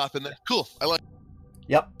that would pop in there. Cool. I like.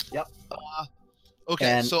 Yep. Okay,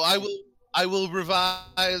 and... so I will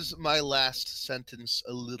revise my last sentence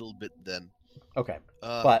a little bit then. Okay,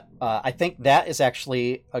 but I think that is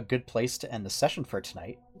actually a good place to end the session for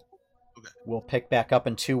tonight. Okay. We'll pick back up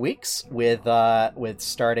in 2 weeks with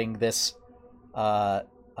starting this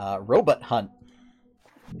robot hunt.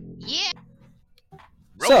 Yeah.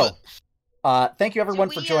 Robot. So, thank you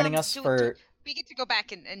everyone for joining us. We get to go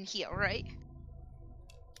back and heal, right?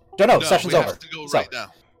 No, session's over. Have to go right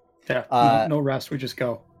now. Yeah, no rest. We just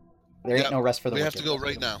go. There ain't no rest for the We wicked. have to go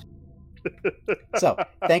right now. So,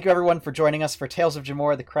 thank you everyone for joining us for Tales of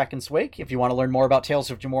Jamora, the Kraken's Wake. If you want to learn more about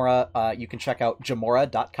Tales of Jamora, you can check out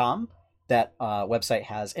jamora.com. That website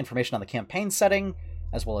has information on the campaign setting,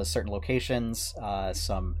 as well as certain locations,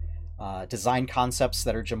 some design concepts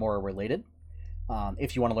that are Jamora related.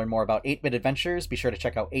 If you want to learn more about 8-Bit Adventures, be sure to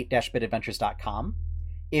check out 8-bitadventures.com.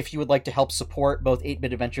 If you would like to help support both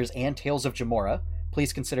 8-Bit Adventures and Tales of Jamora,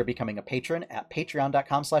 please consider becoming a patron at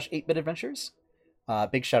patreon.com/8bitadventures.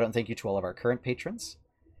 Big shout out and thank you to all of our current patrons.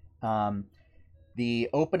 The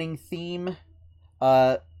opening theme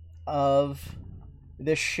of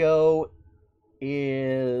this show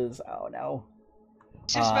is... Oh, no.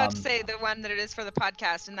 She was about to say the one that it is for the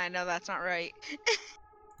podcast, and I know that's not right.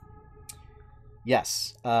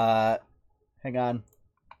 Yes. Hang on.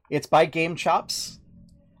 It's by Game Chops.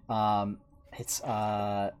 It's...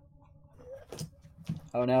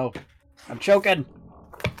 Oh, no. I'm choking!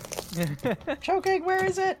 Choking, where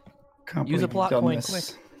is it? Use a plot coin, quick.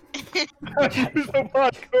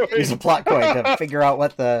 Use a plot coin to figure out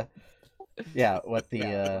what the... Yeah, what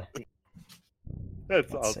the...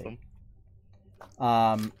 That's awesome. See.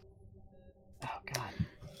 Oh, God.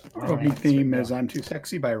 Our opening theme is I'm Too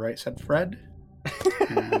Sexy by Right Said Fred.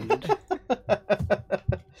 And...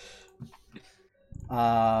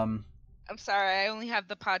 I'm sorry, I only have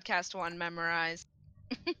the podcast one memorized.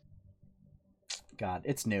 God,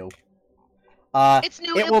 it's new. It's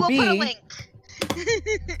new. It will be... put a link.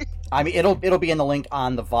 I mean, it'll be in the link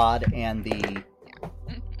on the VOD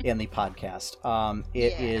and the podcast.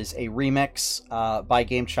 It is a remix by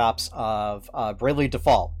Game Chops of Bravely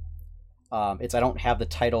Default. I don't have the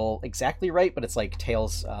title exactly right, but it's like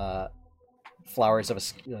Tales, Flowers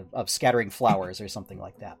of Scattering Flowers or something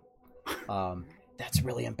like that. That's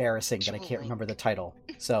really embarrassing that I can't remember the title.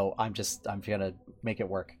 So I'm gonna make it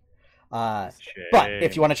work. But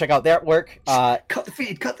if you want to check out their work, cut the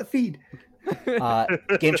feed.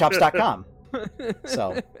 GameChops.com.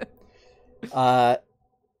 So,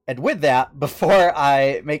 and with that, before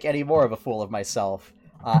I make any more of a fool of myself,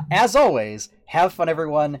 as always, have fun,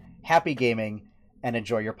 everyone. Happy gaming, and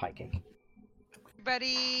enjoy your pie cake.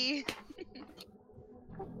 Buddy.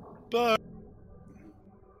 Bye.